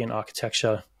a plugin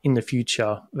architecture in the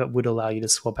future that would allow you to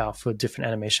swap out for different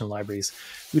animation libraries.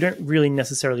 We don't really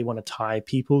necessarily want to tie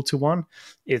people to one.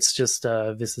 It's just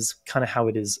this is kind of how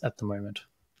it is at the moment.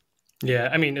 Yeah,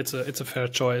 I mean, it's a fair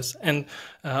choice. And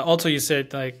also you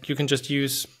said like you can just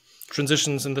use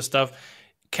transitions and the stuff.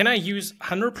 Can I use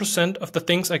 100% of the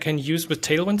things I can use with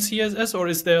Tailwind CSS, or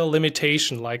is there a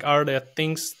limitation? Like, are there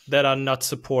things that are not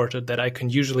supported that I can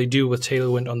usually do with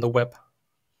Tailwind on the web?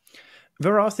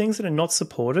 There are things that are not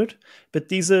supported, but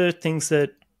these are things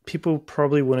that people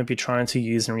probably wouldn't be trying to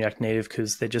use in React Native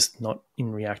because they're just not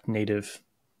in React Native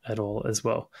at all as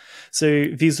well. So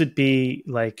these would be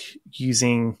like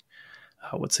using,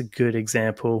 what's a good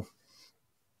example?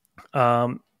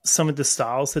 Some of the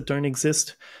styles that don't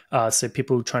exist. So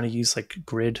people trying to use like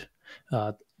grid.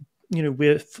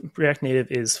 With React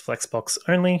Native is Flexbox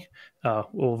only,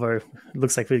 although it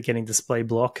looks like we're getting display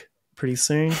block pretty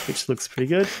soon, which looks pretty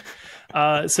good.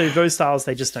 So those styles,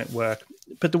 they just don't work.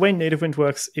 But the way NativeWind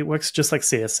works, it works just like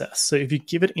CSS. So if you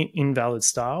give it an invalid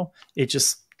style, it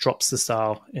just drops the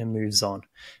style and moves on.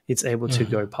 It's able to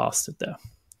go past it there.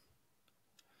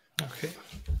 Okay,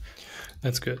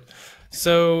 that's good.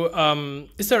 So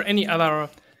is there any other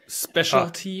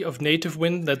specialty of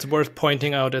NativeWind that's worth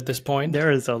pointing out at this point?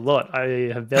 There is a lot.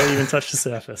 I have barely even touched the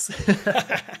surface.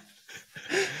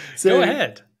 So go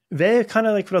ahead. They're kind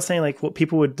of like what I was saying, like what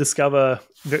people would discover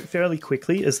fairly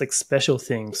quickly is like special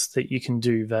things that you can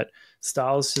do that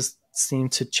styles just seem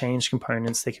to change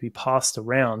components. They can be passed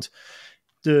around.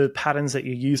 The patterns that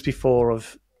you used before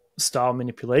of style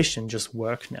manipulation just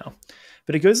work now.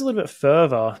 But it goes a little bit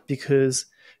further because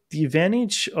the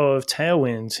advantage of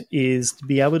Tailwind is to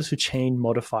be able to chain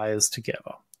modifiers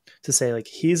together to say, like,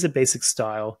 here's a basic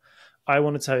style. I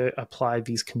wanted to apply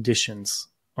these conditions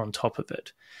on top of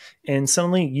it. And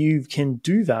suddenly you can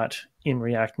do that in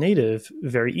React Native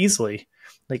very easily.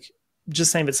 Like,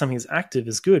 just saying that something is active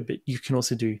is good, but you can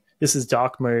also do, this is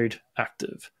dark mode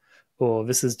active, or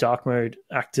this is dark mode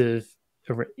active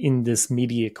in this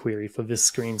media query for this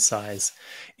screen size.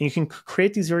 And you can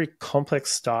create these very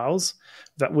complex styles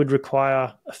that would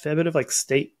require a fair bit of like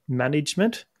state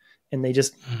management, and they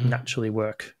just naturally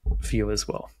work for you as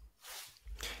well.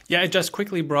 Yeah, I just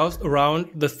quickly browsed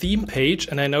around the theme page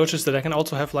and I noticed that I can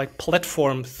also have like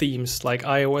platform themes like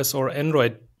iOS or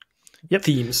Android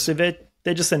themes. So they're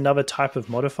just another type of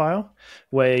modifier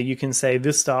where you can say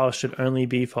this style should only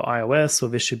be for iOS or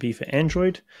this should be for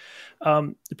Android.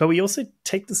 But we also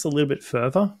take this a little bit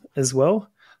further as well,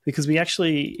 because we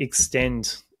actually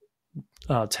extend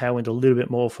Tailwind a little bit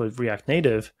more for React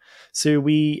Native. So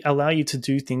we allow you to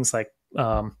do things like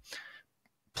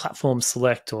platform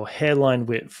select or hairline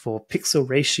width or pixel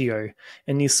ratio.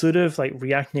 And these sort of like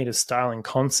React Native styling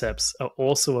concepts are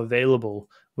also available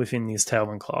within these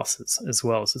Tailwind classes as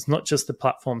well. So it's not just the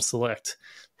platform select,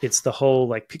 it's the whole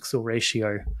like pixel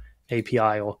ratio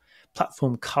API or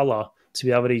platform color to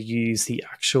be able to use the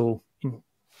actual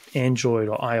Android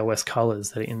or iOS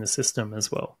colors that are in the system as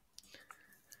well.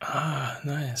 Ah,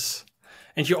 nice.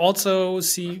 And you also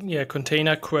see,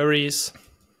 container queries.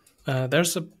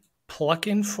 There's a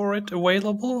plugin for it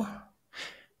available?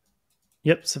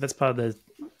 Yep, so that's part of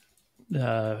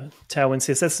the Tailwind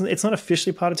CSS. It's not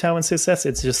officially part of Tailwind CSS,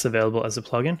 it's just available as a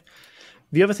plugin.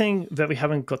 The other thing that we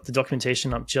haven't got the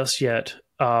documentation up just yet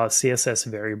are CSS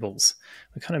variables.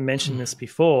 We kind of mentioned this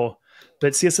before,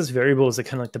 but CSS variables are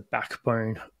kind of like the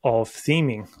backbone of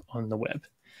theming on the web.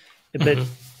 But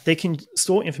they can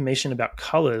store information about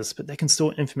colors, but they can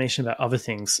store information about other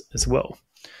things as well.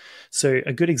 So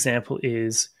a good example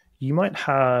is you might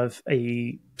have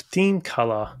a theme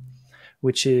color,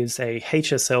 which is a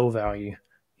HSL value.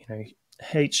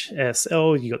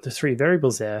 HSL, you got the 3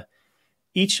 variables there.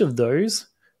 Each of those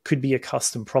could be a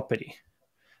custom property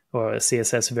or a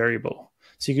CSS variable.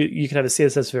 So you could have a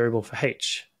CSS variable for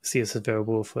H, CSS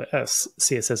variable for S,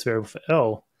 CSS variable for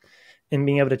L, and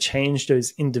being able to change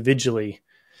those individually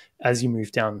as you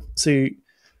move down. So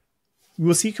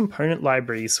we'll see component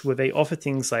libraries where they offer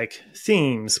things like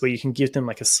themes, where you can give them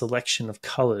like a selection of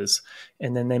colors,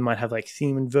 and then they might have like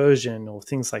theme inversion or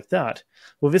things like that.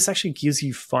 Well, this actually gives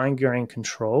you fine-grained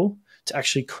control to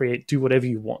actually do whatever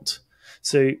you want.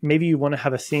 So maybe you want to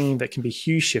have a theme that can be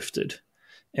hue shifted.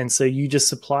 And so you just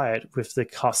supply it with the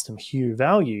custom hue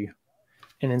value,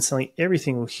 and then suddenly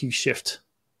everything will hue shift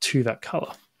to that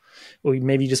color. Or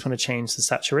maybe you just want to change the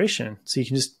saturation. So you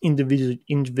can just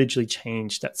individually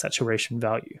change that saturation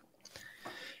value.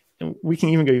 And we can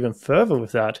even go even further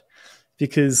with that,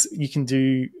 because you can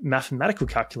do mathematical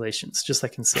calculations, just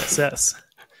like in CSS.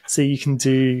 So you can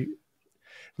do,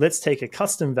 let's take a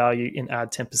custom value and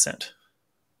add 10%.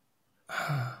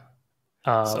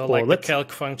 So like the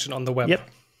calc function on the web. Yep,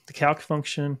 the calc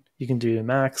function. You can do the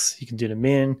max, you can do the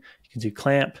min, you can do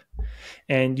clamp.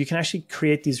 And you can actually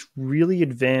create these really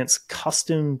advanced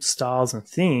custom styles and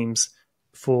themes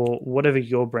for whatever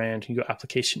your brand, your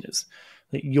application is.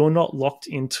 You're not locked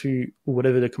into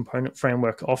whatever the component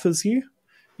framework offers you.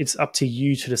 It's up to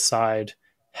you to decide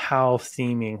how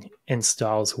theming and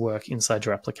styles work inside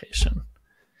your application.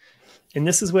 And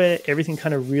this is where everything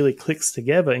kind of really clicks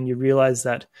together, and you realize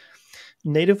that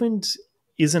NativeWind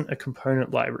isn't a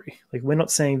component library. Like, we're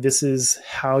not saying this is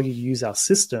how you use our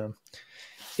system.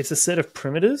 It's a set of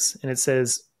primitives, and it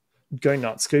says, go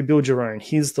nuts, go build your own.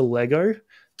 Here's the Lego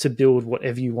to build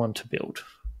whatever you want to build.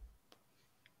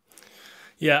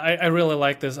 Yeah, I really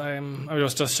like this. I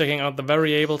was just checking out the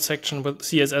variable section with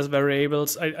CSS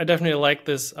variables. I definitely like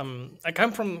this. I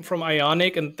come from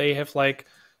Ionic, and they have like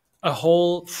a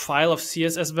whole file of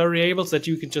CSS variables that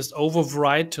you can just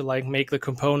override to like make the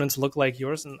components look like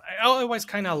yours. And I always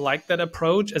kind of like that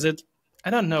approach, as I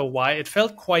don't know why, it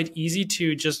felt quite easy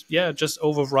to just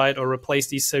override or replace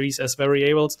these CSS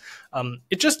variables.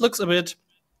 It just looks a bit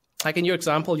like, in your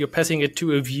example, you're passing it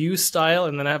to a view style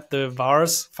and then have the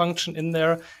vars function in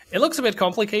there. It looks a bit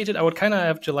complicated. I would kind of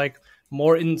have to like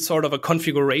more in sort of a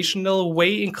configurational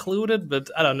way included, but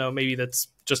I don't know, maybe that's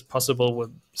just possible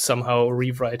with somehow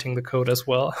rewriting the code as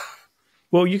well.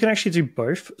 Well, you can actually do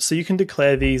both. So you can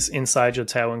declare these inside your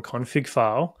Tailwind config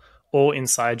file or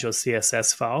inside your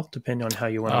CSS file, depending on how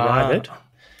you want to write it.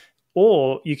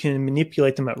 Or you can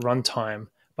manipulate them at runtime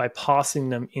by passing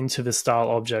them into the style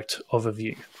object of a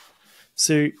view.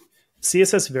 So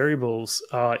CSS variables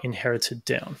are inherited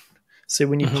down. So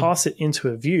when you pass it into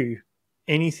a view,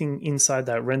 anything inside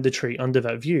that render tree under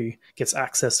that view gets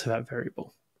access to that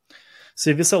variable.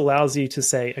 So this allows you to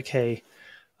say, okay,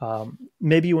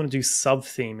 maybe you want to do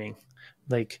sub-theming.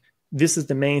 Like, this is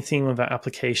the main theme of our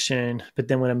application, but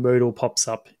then when a modal pops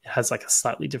up, it has like a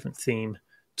slightly different theme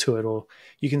to it. Or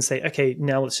you can say, okay,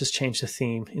 now let's just change the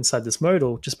theme inside this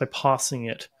modal just by passing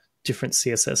it different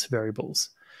CSS variables.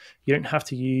 You don't have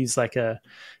to use like a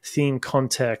theme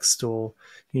context or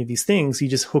these things. You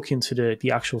just hook into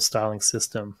the actual styling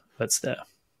system that's there.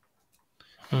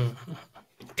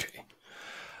 Okay.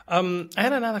 I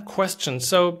had another question.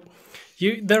 So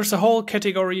there's a whole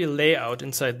category layout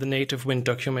inside the NativeWind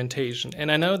documentation.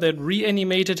 And I know that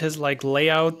Reanimated has like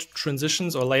layout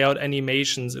transitions or layout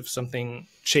animations if something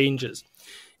changes.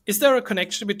 Is there a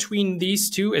connection between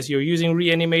these two, as you're using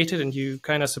Reanimated and you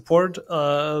kind of support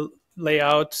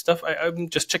layout stuff? I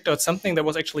just checked out something that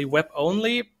was actually web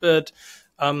only, but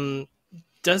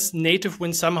does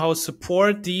NativeWind somehow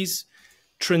support these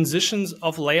transitions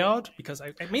of layout? Because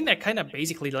I mean, they're kind of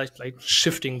basically like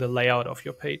shifting the layout of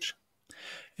your page.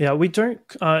 Yeah, we don't.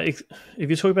 If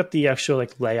you talk about the actual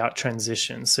like layout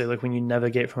transition, so like when you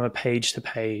navigate from a page to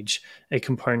page, a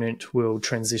component will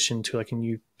transition to like a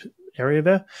new area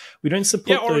there. We don't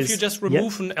support or those. If you just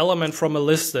remove an element from a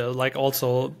list, like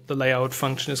also the layout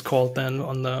function is called then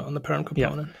on the parent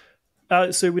component.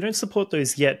 So we don't support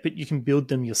those yet, but you can build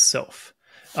them yourself.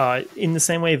 In the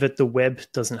same way that the web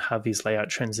doesn't have these layout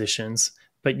transitions,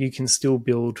 but you can still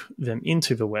build them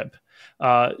into the web.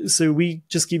 So we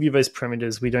just give you those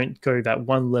primitives. We don't go that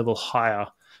one level higher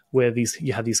where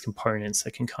you have these components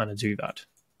that can kind of do that.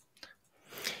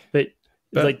 But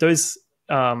like those,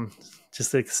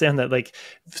 just like sound that like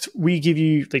we give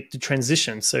you like the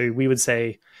transition. So we would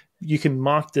say you can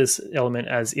mark this element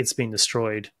as it's been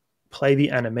destroyed, play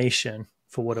the animation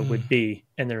for what it would be,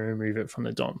 and then remove it from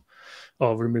the DOM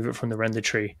or remove it from the render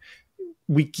tree.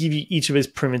 We give you each of those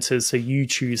primitives so you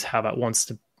choose how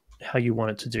you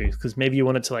want it to do, because maybe you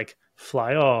want it to like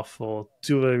fly off or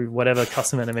do a whatever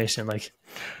custom animation, like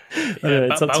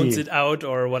it's up to bounce you. it out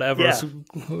or whatever,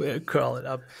 curl it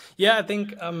up. Yeah, I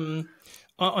think on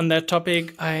that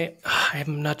topic,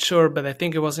 I'm not sure, but I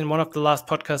think it was in one of the last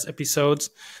podcast episodes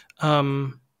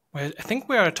where I think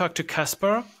we talked to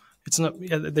Casper, It's not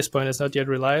at this point. It's not yet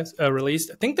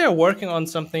released. I think they're working on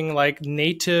something like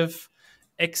native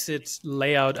exit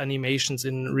layout animations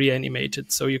in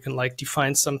Reanimated, so you can like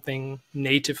define something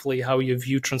natively how your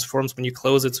view transforms when you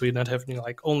close it, so you're not having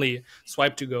like only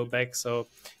swipe to go back. So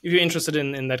if you're interested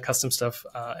in that custom stuff,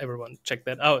 everyone check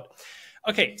that out.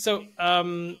 Okay, so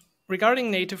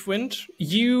regarding NativeWind,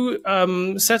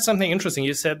 you said something interesting.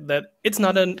 You said that it's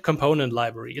not a component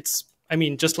library. I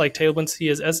mean, just like Tailwind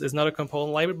CSS is not a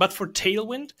component library, but for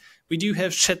Tailwind, we do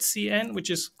have ShetCN, which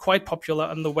is quite popular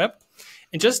on the web.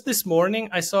 And just this morning,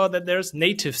 I saw that there's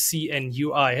native CN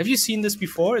UI. Have you seen this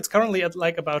before? It's currently at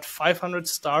like about 500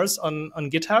 stars on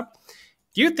GitHub.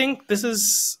 Do you think this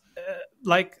is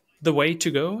like the way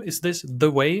to go? Is this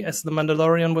the way, as the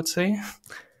Mandalorian would say?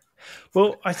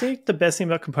 Well, I think the best thing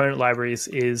about component libraries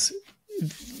is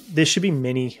there should be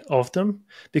many of them,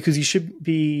 because you should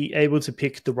be able to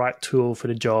pick the right tool for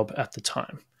the job at the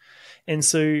time. And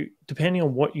so depending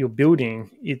on what you're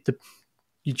building,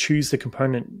 you choose the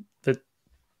component that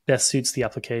best suits the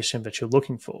application that you're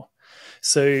looking for.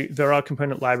 So there are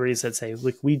component libraries that say,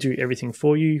 look, we do everything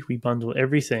for you. We bundle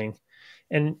everything.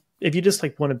 And if you just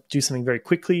like want to do something very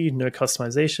quickly, no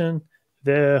customization,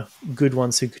 they're good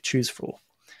ones you could choose for.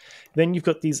 Then you've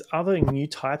got these other new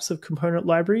types of component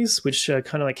libraries, which are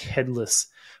kind of like headless,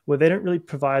 where they don't really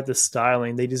provide the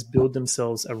styling. They just build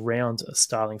themselves around a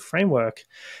styling framework.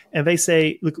 And they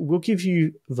say, look, we'll give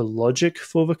you the logic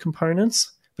for the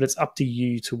components, but it's up to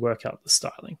you to work out the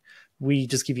styling. We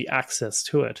just give you access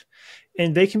to it.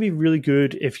 And they can be really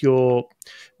good if you're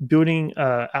building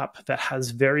an app that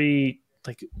has very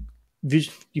like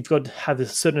you've got to have a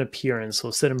certain appearance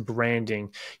or certain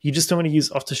branding. You just don't want to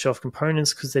use off-the-shelf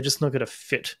components because they're just not going to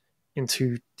fit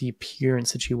into the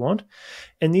appearance that you want.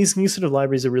 And these new sort of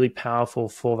libraries are really powerful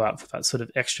for that sort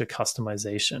of extra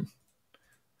customization.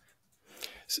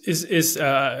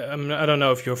 I don't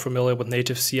know if you're familiar with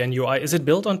native CN UI. Is it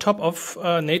built on top of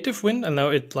NativeWind? I know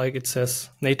it says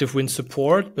NativeWind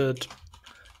support, but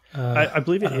I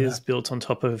believe it is built on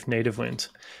top of NativeWind.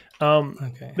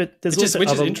 Okay. But there's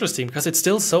which is interesting because it's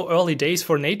still so early days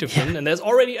for NativeWind, and there's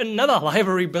already another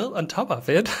library built on top of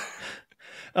it.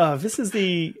 This is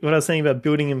what I was saying about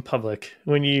building in public.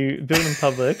 When you build in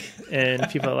public and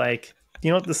people are like, you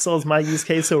know what, this solves my use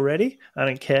case already. I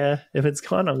don't care if it's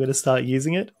gone. I'm going to start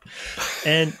using it.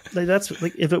 And like, that's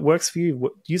like, if it works for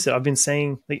you, use it. I've been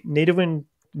saying like NativeWind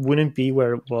wouldn't be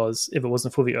where it was if it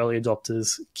wasn't for the early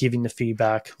adopters giving the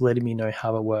feedback, letting me know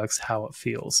how it works, how it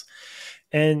feels.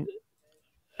 And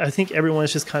I think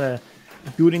everyone's just kind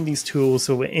of building these tools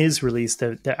so when it is released,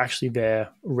 they're actually there,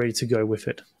 ready to go with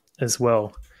it as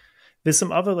well. There's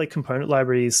some other like component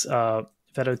libraries that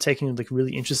are taking like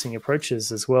really interesting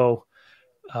approaches as well.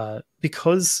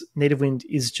 Because NativeWind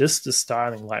is just a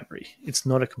styling library, it's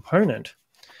not a component.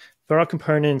 There are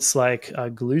components like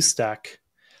GlueStack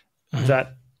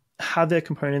that have their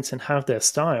components and have their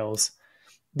styles.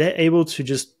 They're able to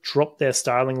just drop their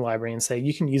styling library and say,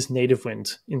 you can use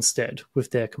NativeWind instead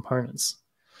with their components.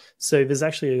 So there's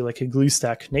actually like a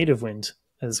GlueStack NativeWind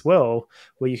as well,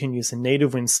 where you can use a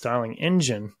NativeWind styling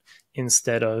engine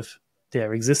instead of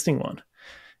their existing one.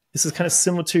 This is kind of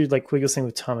similar to like what you're saying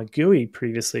with Tamagui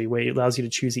previously, where it allows you to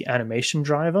choose the animation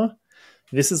driver.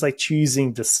 This is like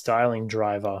choosing the styling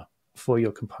driver for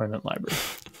your component library.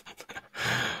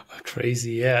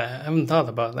 Crazy, yeah. I haven't thought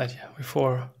about that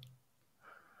before.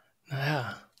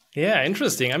 Yeah,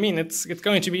 interesting. I mean, it's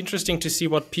going to be interesting to see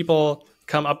what people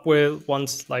come up with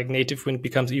once like NativeWind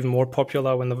becomes even more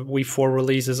popular when the V4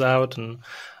 release is out, and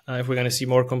if we're going to see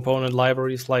more component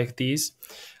libraries like these.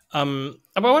 I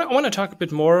want to talk a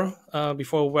bit more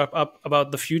before we wrap up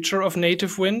about the future of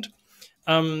NativeWind.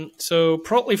 So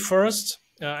probably first,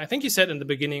 I think you said in the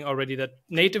beginning already that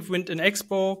NativeWind and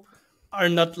Expo are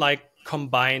not like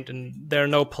combined, and there are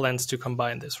no plans to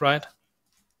combine this, right?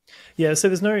 Yeah, so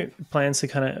there's no plans to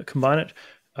kind of combine it.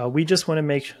 We just want to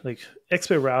make like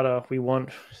Expo Router, we want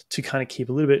to kind of keep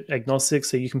a little bit agnostic,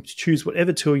 so you can choose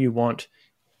whatever tool you want.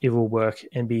 It will work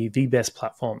and be the best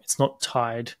platform. It's not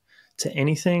tied to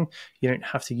anything. You don't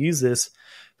have to use this,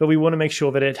 but we want to make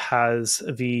sure that it has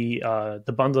the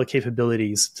bundler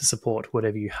capabilities to support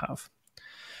whatever you have.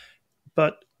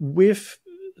 But with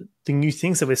the new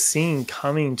things that we're seeing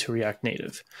coming to React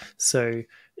Native, so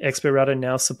Expo Router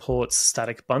now supports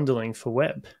static bundling for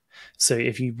web. So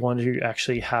if you want to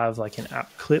actually have like an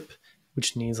app clip,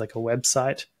 which needs like a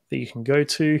website that you can go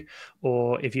to,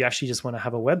 or if you actually just want to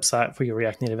have a website for your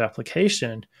React Native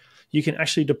application, you can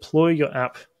actually deploy your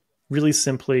app really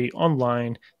simply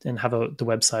online and have the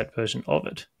website version of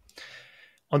it.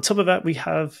 On top of that, we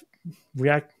have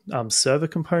React server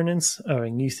components are a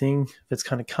new thing that's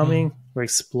kind of coming. We're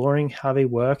exploring how they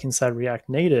work inside React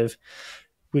Native.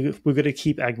 We're going to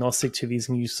keep agnostic to these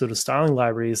new sort of styling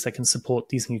libraries that can support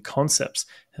these new concepts.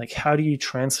 Like, how do you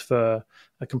transfer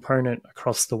a component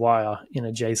across the wire in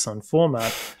a JSON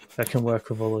format that can work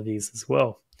with all of these as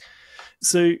well?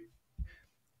 So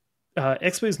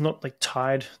Expo is not like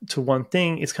tied to one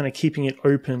thing. It's kind of keeping it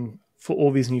open for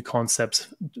all these new concepts,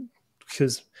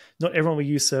 because not everyone will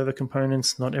use server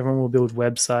components. Not everyone will build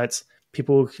websites.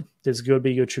 There's going to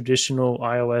be your traditional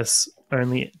iOS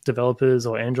only developers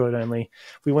or Android only.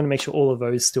 We want to make sure all of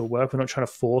those still work. We're not trying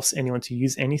to force anyone to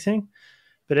use anything.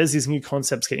 But as these new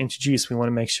concepts get introduced, we want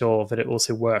to make sure that it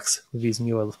also works with these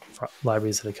newer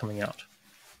libraries that are coming out.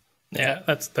 Yeah,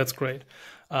 that's great.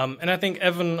 And I think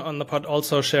Evan on the pod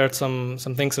also shared some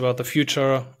things about the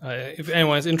future. If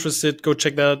anyone is interested, go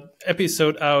check that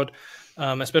episode out,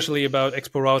 especially about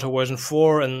Expo Router version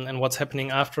 4 and what's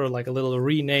happening after, like a little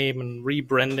rename and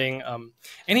rebranding.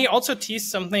 And he also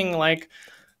teased something like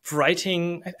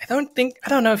writing. I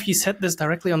don't know if he said this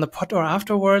directly on the pod or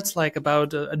afterwards, like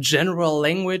about a general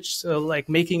language, so like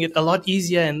making it a lot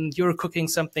easier, and you're cooking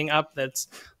something up that's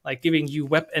like giving you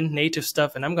web and native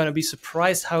stuff, and I'm going to be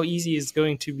surprised how easy it's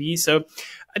going to be. So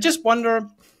I just wonder,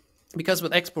 because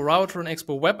with Expo Router and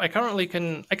Expo Web, I currently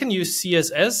can use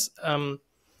CSS.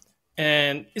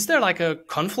 And is there like a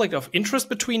conflict of interest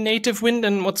between NativeWind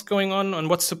and what's going on and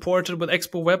what's supported with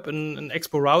Expo Web and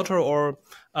Expo Router, or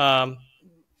how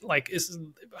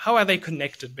are they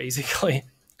connected basically?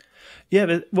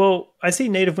 Yeah, I see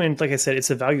NativeWind, like I said, it's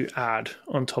a value add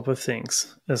on top of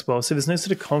things as well. So there's no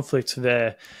sort of conflict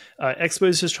there. Expo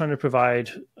is just trying to provide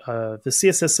the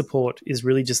CSS support is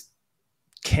really just,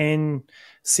 can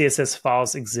CSS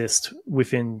files exist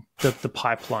within the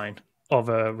pipeline of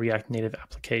a React Native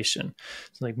application?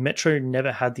 So like Metro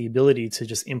never had the ability to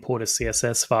just import a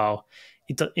CSS file.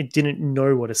 It didn't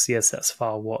know what a CSS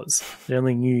file was. It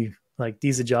only knew, like,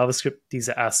 these are JavaScript, these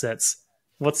are assets.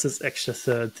 What's this extra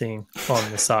third thing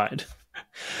on the side?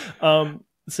 So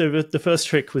the first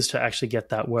trick was to actually get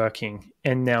that working.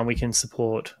 And now we can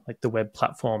support like the web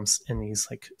platforms in these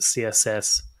like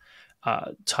CSS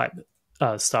type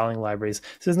styling libraries.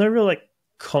 So there's no real like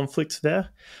conflict there.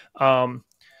 The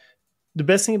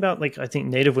best thing about, like, I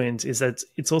think NativeWind is that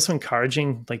it's also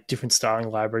encouraging like different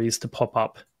styling libraries to pop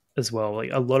up as well.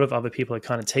 Like, a lot of other people are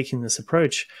kind of taking this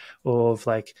approach of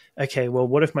like, okay, well,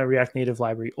 what if my React Native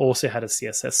library also had a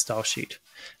CSS style sheet?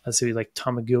 So like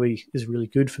Tamagui is really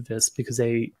good for this because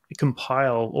they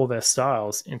compile all their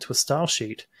styles into a style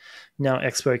sheet. Now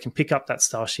Expo can pick up that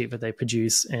style sheet that they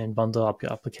produce and bundle up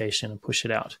your application and push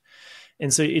it out.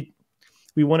 And so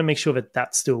we want to make sure that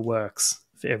that still works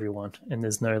for everyone, and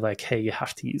there's no like, hey, you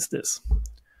have to use this.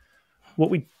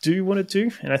 What we do want to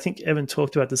do, and I think Evan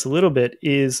talked about this a little bit,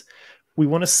 is we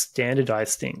want to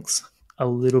standardize things a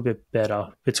little bit better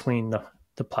between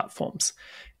the platforms.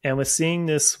 And we're seeing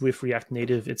this with React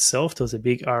Native itself. There was a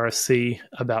big RFC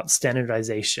about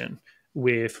standardization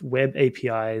with web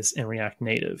APIs and React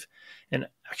Native. And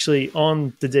actually,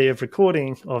 on the day of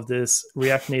recording of this,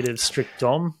 React Native strict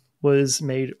DOM was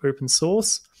made open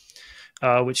source,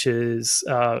 which is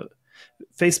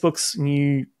Facebook's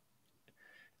new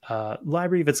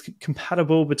library that's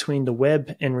compatible between the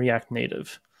web and React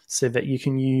Native, so that you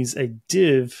can use a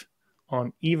div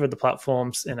on either of the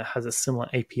platforms and it has a similar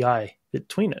API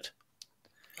between it.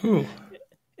 Ooh.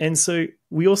 And so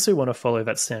we also want to follow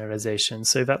that standardization.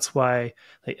 So that's why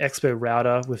the Expo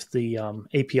Router with the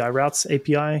API routes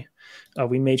API,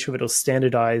 we made sure that it was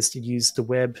standardized to use the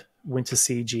web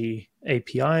WinterCG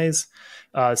APIs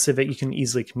so that you can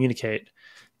easily communicate.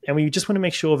 And we just want to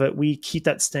make sure that we keep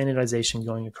that standardization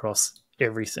going across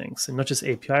everything. So not just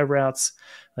API routes,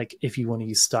 like if you want to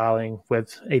use styling web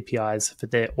APIs,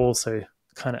 that they're also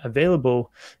kind of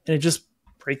available. And it just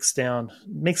breaks down,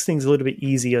 makes things a little bit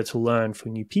easier to learn for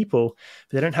new people.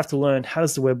 But they don't have to learn, how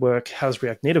does the web work? How does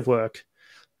React Native work?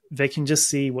 They can just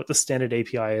see what the standard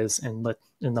API is and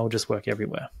they'll just work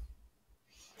everywhere.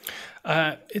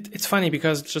 It's funny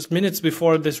because just minutes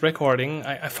before this recording,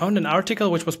 I found an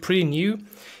article which was pretty new,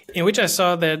 in which I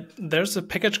saw that there's a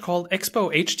package called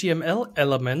Expo HTML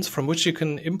Elements, from which you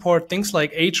can import things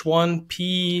like H1,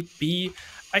 P, B.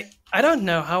 I don't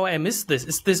know how I missed this.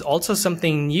 Is this also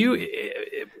something new?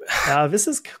 This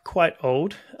is quite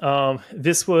old.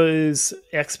 This was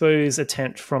Expo's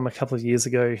attempt from a couple of years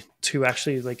ago to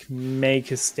actually like make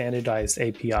a standardized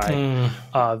API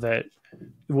that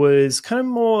was kind of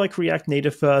more like React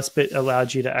Native first, but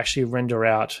allowed you to actually render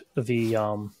out the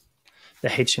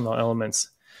HTML elements.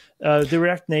 The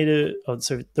React Native,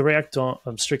 the React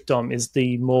strict DOM is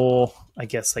the more, I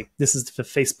guess, like this is the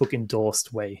Facebook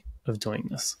endorsed way of doing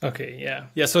this. Okay,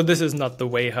 yeah. So this is not the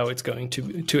way how it's going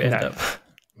to end up.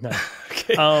 No.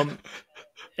 Okay.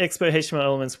 Expert HTML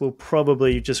elements will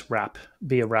probably just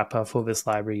be a wrapper for this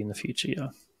library in the future. Yeah.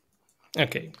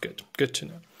 Okay, good to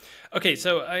know. Okay,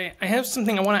 so I have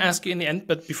something I want to ask you in the end,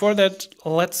 but before that,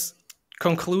 let's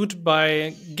conclude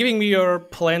by giving me your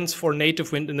plans for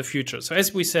NativeWind in the future. So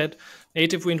as we said,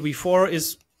 NativeWind v4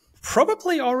 is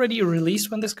probably already released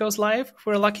when this goes live, if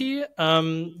we're lucky.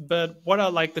 But what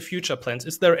are like the future plans?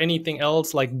 Is there anything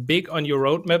else like big on your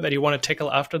roadmap that you want to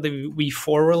tackle after the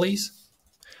v4 release?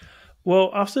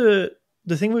 Well, after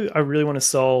the thing I really want to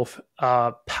solve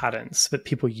are patterns that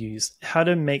people use, how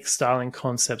to make styling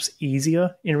concepts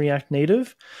easier in React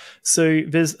Native. So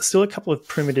there's still a couple of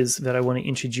primitives that I want to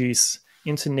introduce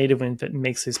into NativeWind that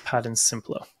makes those patterns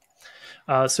simpler.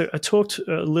 So I talked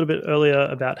a little bit earlier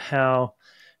about how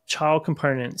child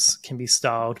components can be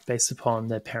styled based upon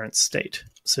their parent state.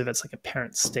 So that's like a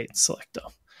parent state selector.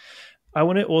 I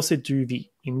want to also do the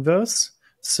inverse,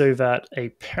 so that a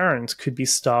parent could be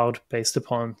styled based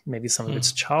upon maybe some of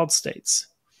its child states.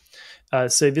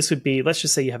 So this would be, let's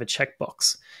just say you have a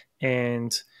checkbox,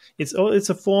 and it's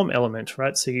a form element,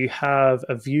 right? So you have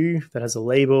a view that has a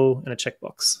label and a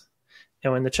checkbox.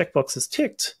 And when the checkbox is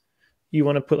ticked, you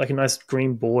want to put like a nice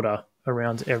green border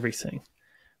around everything.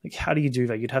 Like, how do you do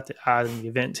that? You'd have to add in the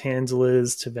event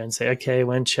handlers to then say, okay,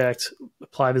 when checked,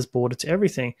 apply this border to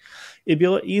everything. It'd be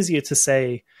a lot easier to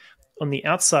say on the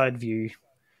outside view,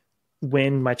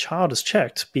 when my child is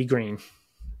checked, be green.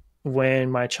 When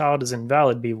my child is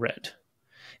invalid, be red.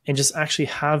 And just actually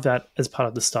have that as part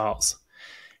of the styles.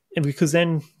 And because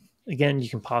then, again, you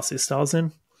can pass these styles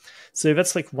in. So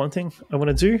that's like one thing I want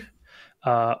to do.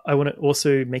 I want to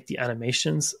also make the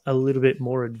animations a little bit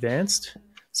more advanced.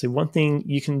 So one thing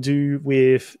you can do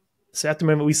so at the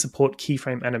moment we support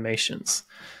keyframe animations.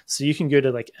 So you can go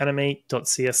to like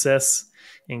animate.css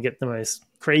and get the most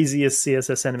craziest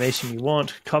CSS animation you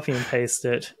want, copy and paste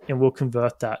it, and we'll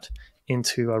convert that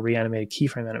into a reanimated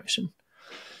keyframe animation.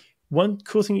 One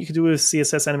cool thing you can do with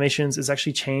CSS animations is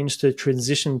actually change the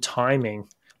transition timing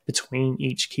between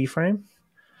each keyframe.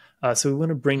 So we want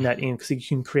to bring that in because you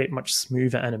can create much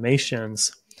smoother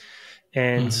animations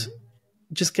and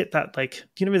just get that, like,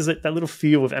 there's like that little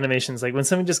feel of animations. Like when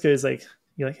something just goes like,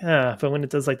 you're like, but when it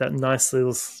does like that nice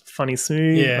little funny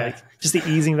smooth, like just the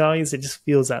easing values, it just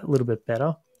feels that little bit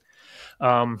better. We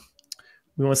want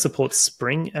to support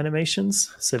spring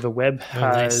animations. So the web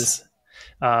has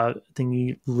the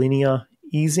new linear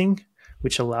easing,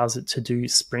 which allows it to do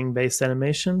spring-based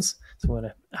animations. So we want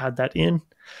to add that in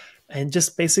and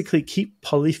just basically keep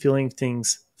polyfilling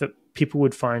things that people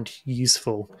would find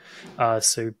useful.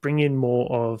 So bring in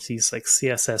more of these like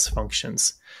CSS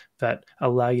functions that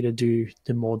allow you to do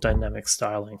the more dynamic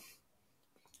styling.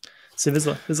 So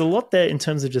there's a lot there in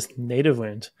terms of just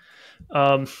NativeWind.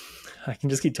 I can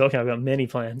just keep talking. I've got many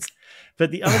plans. But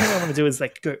the other thing I want to do is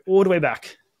like go all the way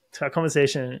back to our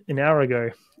conversation an hour ago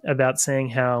about saying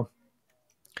how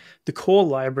the core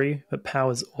library that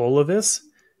powers all of this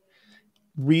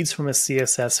reads from a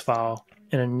CSS file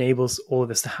and enables all of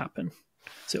this to happen.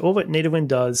 So all that NativeWind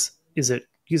does is it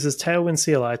uses Tailwind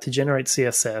CLI to generate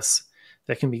CSS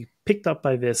that can be picked up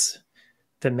by this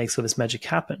that makes all this magic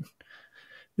happen.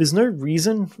 There's no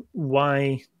reason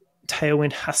why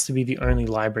Tailwind has to be the only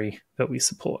library that we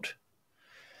support.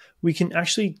 We can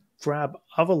actually grab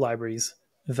other libraries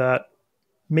that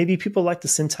maybe people like the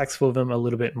syntax for them a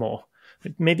little bit more.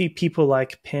 Maybe people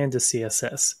like Panda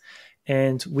CSS,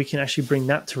 and we can actually bring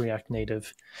that to React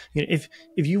Native. If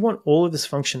you want all of this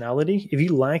functionality, if you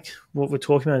like what we're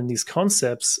talking about in these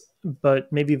concepts,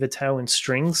 but maybe the Tailwind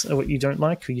strings are what you don't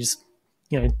like, or you just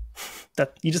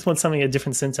that you just want something, a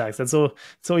different syntax. That's all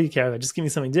you care about. Just give me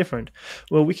something different.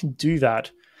 Well, we can do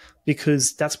that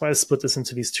because that's why I split this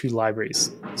into these two libraries.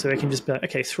 So I can just be like,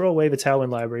 okay, throw away the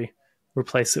Tailwind library,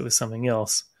 replace it with something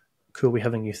else. Cool, we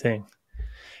have a new thing.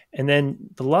 And then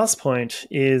the last point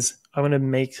is I want to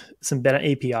make some better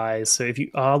APIs. So if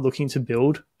you are looking to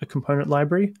build a component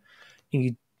library and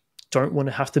you don't want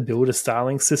to have to build a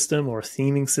styling system or a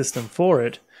theming system for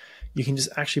it, you can just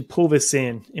actually pull this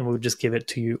in and we'll just give it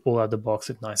to you all out of the box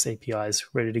with nice APIs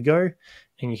ready to go.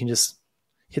 And you can just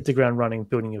hit the ground running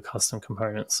building your custom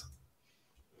components.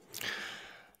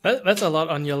 That's a lot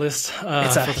on your list.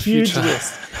 It's a huge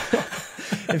list.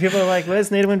 And people are like, where's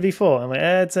NativeWind v4? I'm like,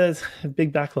 it's a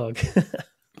big backlog.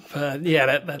 But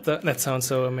yeah, that sounds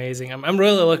so amazing. I'm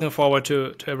really looking forward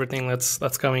to everything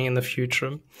that's coming in the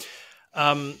future.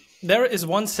 There is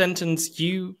one sentence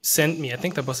you sent me, I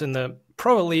think that was in the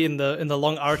probably in the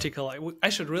long article. I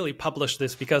should really publish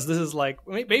this, because this is like,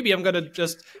 maybe I'm gonna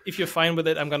just, if you're fine with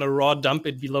it, I'm gonna raw dump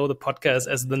it below the podcast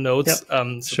as the notes,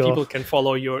 so sure. people can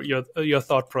follow your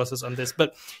thought process on this.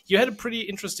 But you had a pretty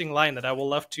interesting line that I will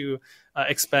love to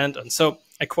expand on. So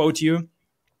I quote you: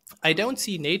 "I don't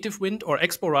see NativeWind or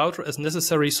Expo Router as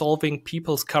necessarily solving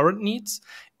people's current needs.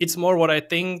 It's more what I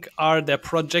think are their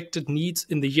projected needs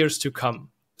in the years to come."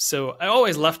 So I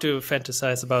always love to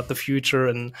fantasize about the future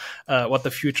and what the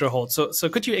future holds. So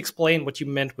could you explain what you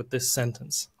meant with this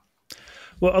sentence?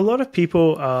 Well, a lot of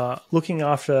people are looking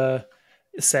after,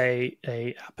 say,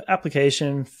 a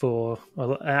application for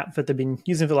an app that they've been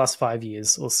using for the last 5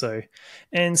 years or so.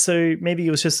 And so maybe it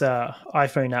was just an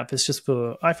iPhone app that's just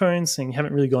for iPhones, and you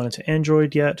haven't really gone into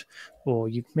Android yet,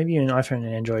 or maybe you're an iPhone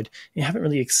and Android, you haven't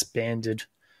really expanded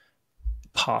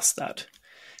past that.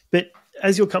 But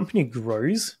as your company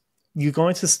grows, you're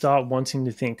going to start wanting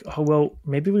to think, oh, well,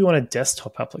 maybe we want a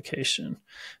desktop application.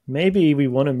 Maybe we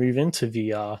want to move into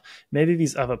VR. Maybe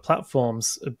these other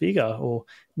platforms are bigger. Or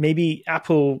maybe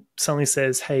Apple suddenly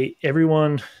says, hey,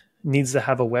 everyone needs to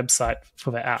have a website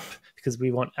for their app because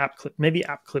we want app clips. Maybe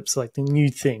app clips are like the new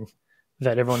thing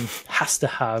that everyone has to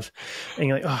have. And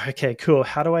you're like, oh, okay, cool.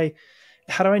 How do I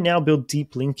now build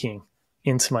deep linking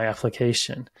into my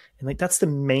application? And like, that's the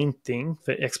main thing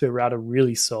that Expo Router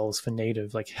really solves for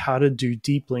native, like how to do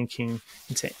deep linking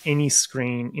into any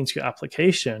screen into your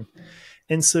application.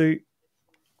 And so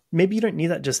maybe you don't need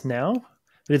that just now,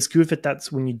 but it's good that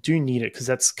that's when you do need it, because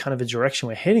that's kind of a direction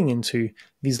we're heading into.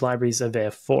 These libraries are there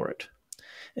for it.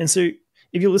 And so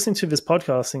if you're listening to this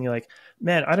podcast and you're like,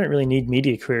 man, I don't really need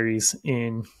media queries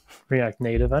in React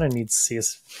Native. I don't need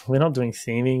CS. We're not doing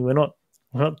theming. We're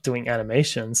not doing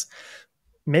animations.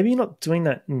 Maybe you're not doing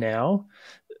that now,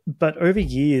 but over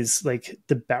years, like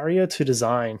the barrier to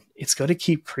design, it's got to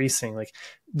keep increasing. Like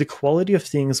the quality of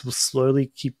things will slowly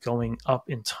keep going up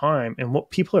in time. And what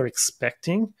people are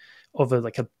expecting of a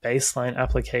baseline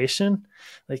application,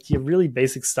 like your really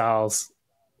basic styles,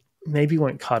 maybe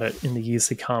won't cut it in the years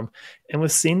to come. And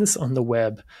we've seen this on the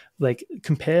web. Like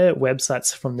compare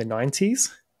websites from the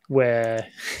 90s where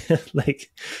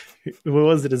like what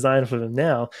was the design for them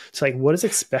now to like what is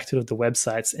expected of the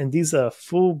websites. And these are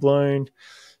full-blown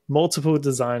multiple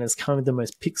designers coming with the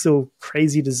most pixel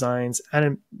crazy designs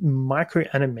and micro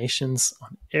animations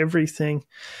on everything.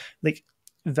 Like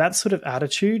that sort of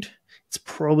attitude, it's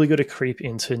probably going to creep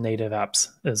into native apps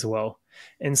as well.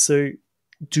 And so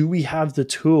do we have the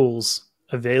tools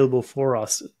available for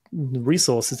us, the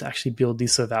resources to actually build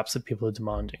these sort of apps that people are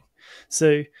demanding?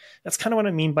 So that's kind of what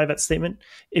I mean by that statement.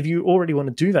 If you already want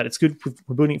to do that, it's good.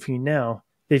 We're building it for you now.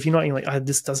 But if you're not, you're like, oh,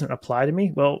 this doesn't apply to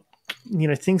me. Well,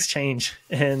 things change,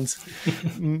 and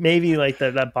maybe like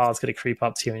that bar is going to creep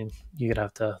up to you, and you're going to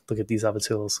have to look at these other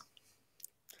tools.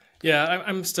 Yeah,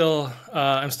 I'm still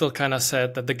kind of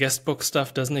sad that the guestbook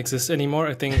stuff doesn't exist anymore.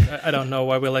 I think I don't know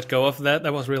why we let go of that.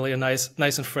 That was really a nice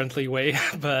and friendly way.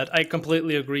 But I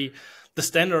completely agree. The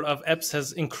standard of apps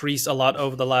has increased a lot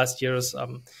over the last years.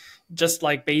 Just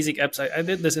like basic apps, I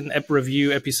did this in app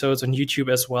review episodes on YouTube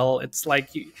as well. It's like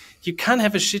you can't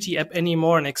have a shitty app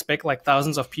anymore and expect like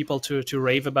thousands of people to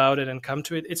rave about it and come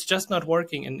to it. It's just not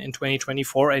working in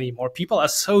 2024 anymore. People are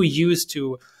so used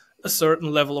to a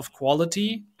certain level of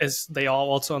quality as they are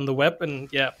also on the web. And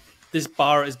yeah, this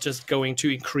bar is just going to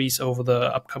increase over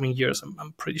the upcoming years,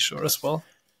 I'm pretty sure as well.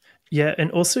 Yeah, and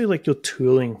also like your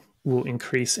tooling will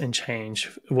increase and change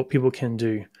what people can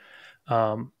do.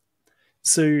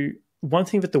 So one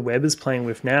thing that the web is playing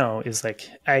with now is like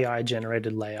AI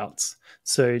generated layouts.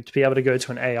 So to be able to go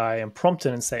to an AI and prompt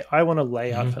it and say, I want a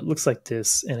layout that looks like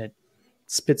this, and it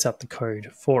spits out the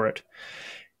code for it.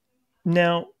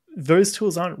 Now, those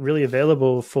tools aren't really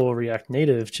available for React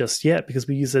Native just yet because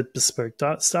we use a bespoke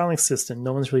styling system.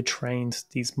 No one's really trained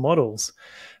these models.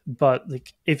 But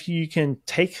like you can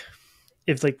take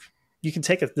the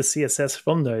CSS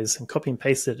from those and copy and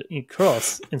paste it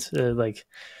across into like,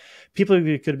 people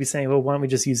could be saying, well, why don't we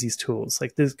just use these tools?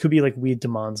 Like there could be like weird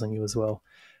demands on you as well.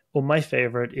 Or my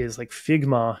favorite is like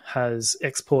Figma has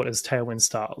export as Tailwind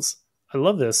styles. I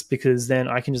love this because then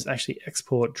I can just actually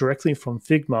export directly from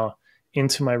Figma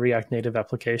into my React Native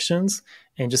applications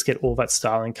and just get all that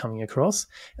styling coming across.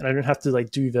 And I don't have to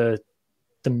like do the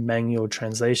manual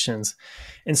translations.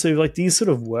 And so like these sort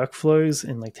of workflows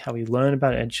and like how we learn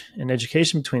about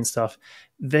education between stuff,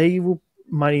 they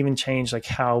might even change like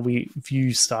how we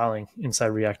view styling inside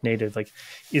React Native. Like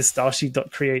is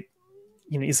StyleSheet.create,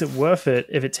 is it worth it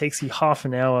if it takes you half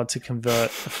an hour to convert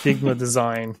a Figma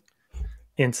design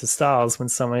into styles when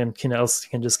someone else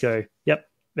can just go, yep,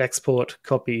 export,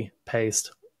 copy,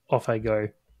 paste, off I go.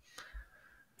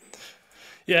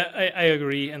 Yeah, I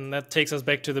agree. And that takes us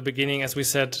back to the beginning. As we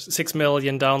said, 6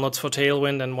 million downloads for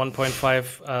Tailwind and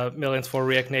 1.5 million for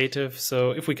React Native.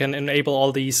 So if we can enable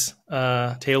all these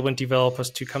Tailwind developers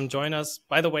to come join us.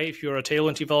 By the way, if you're a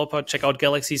Tailwind developer, check out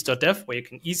galaxies.dev, where you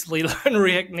can easily learn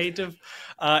React Native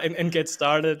and get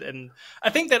started. And I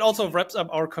think that also wraps up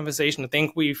our conversation. I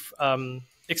think we've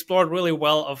explored really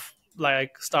well of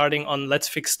like starting on let's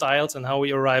fix styles and how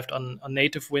we arrived on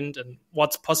NativeWind and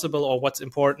what's possible or what's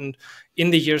important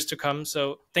in the years to come.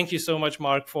 So thank you so much,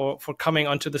 Mark, for coming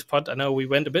onto this pod. I know we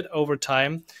went a bit over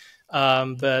time,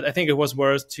 but I think it was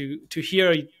worth to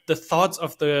hear the thoughts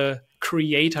of the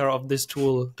creator of this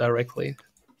tool directly.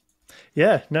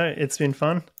 Yeah, no, it's been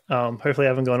fun. Hopefully I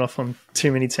haven't gone off on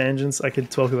too many tangents. I could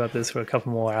talk about this for a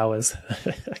couple more hours.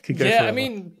 I could go forever. I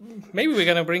mean, maybe we're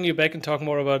going to bring you back and talk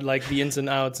more about like the ins and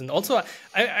outs. And also,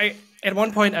 I at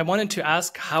one point, I wanted to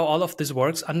ask how all of this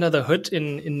works under the hood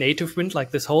in NativeWind,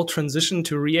 like this whole transition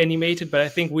to reanimated. But I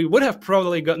think we would have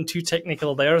probably gotten too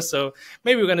technical there. So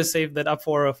maybe we're going to save that up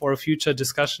for a future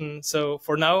discussion. So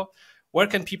for now, where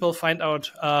can people find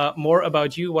out more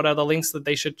about you? What are the links that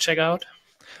they should check out?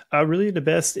 Really, the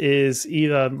best is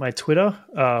either my Twitter,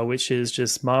 which is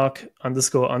just Mark__Lawlor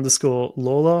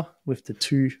with the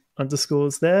 2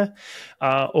 underscores there,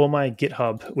 or my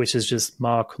GitHub, which is just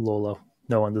Mark Lawlor,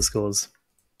 no underscores.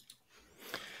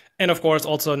 And of course,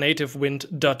 also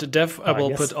nativewind.dev. I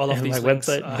will put all of these links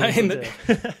in the...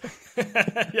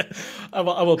 Yeah, I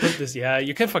will put this. Yeah,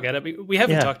 you can forget it. We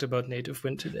haven't talked about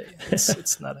NativeWind today.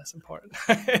 It's not as important.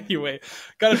 Anyway,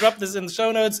 gotta drop this in the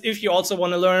show notes. If you also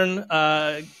want to learn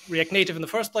React Native in the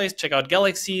first place, check out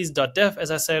galaxies.dev, as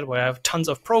I said, where I have tons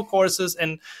of pro courses.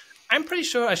 And I'm pretty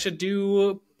sure I should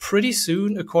do pretty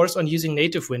soon a course on using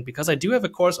NativeWind, because I do have a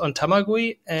course on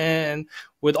Tamagui, and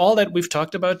with all that we've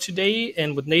talked about today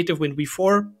and with NativeWind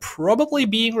v4 probably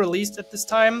being released at this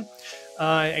time,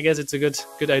 I guess it's a good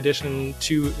addition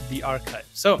to the archive.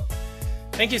 So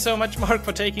thank you so much, Mark,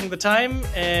 for taking the time,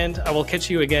 and I will catch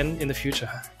you again in the future.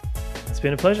 It's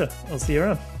been a pleasure. I'll see you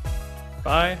around.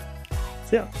 Bye.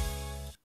 See ya.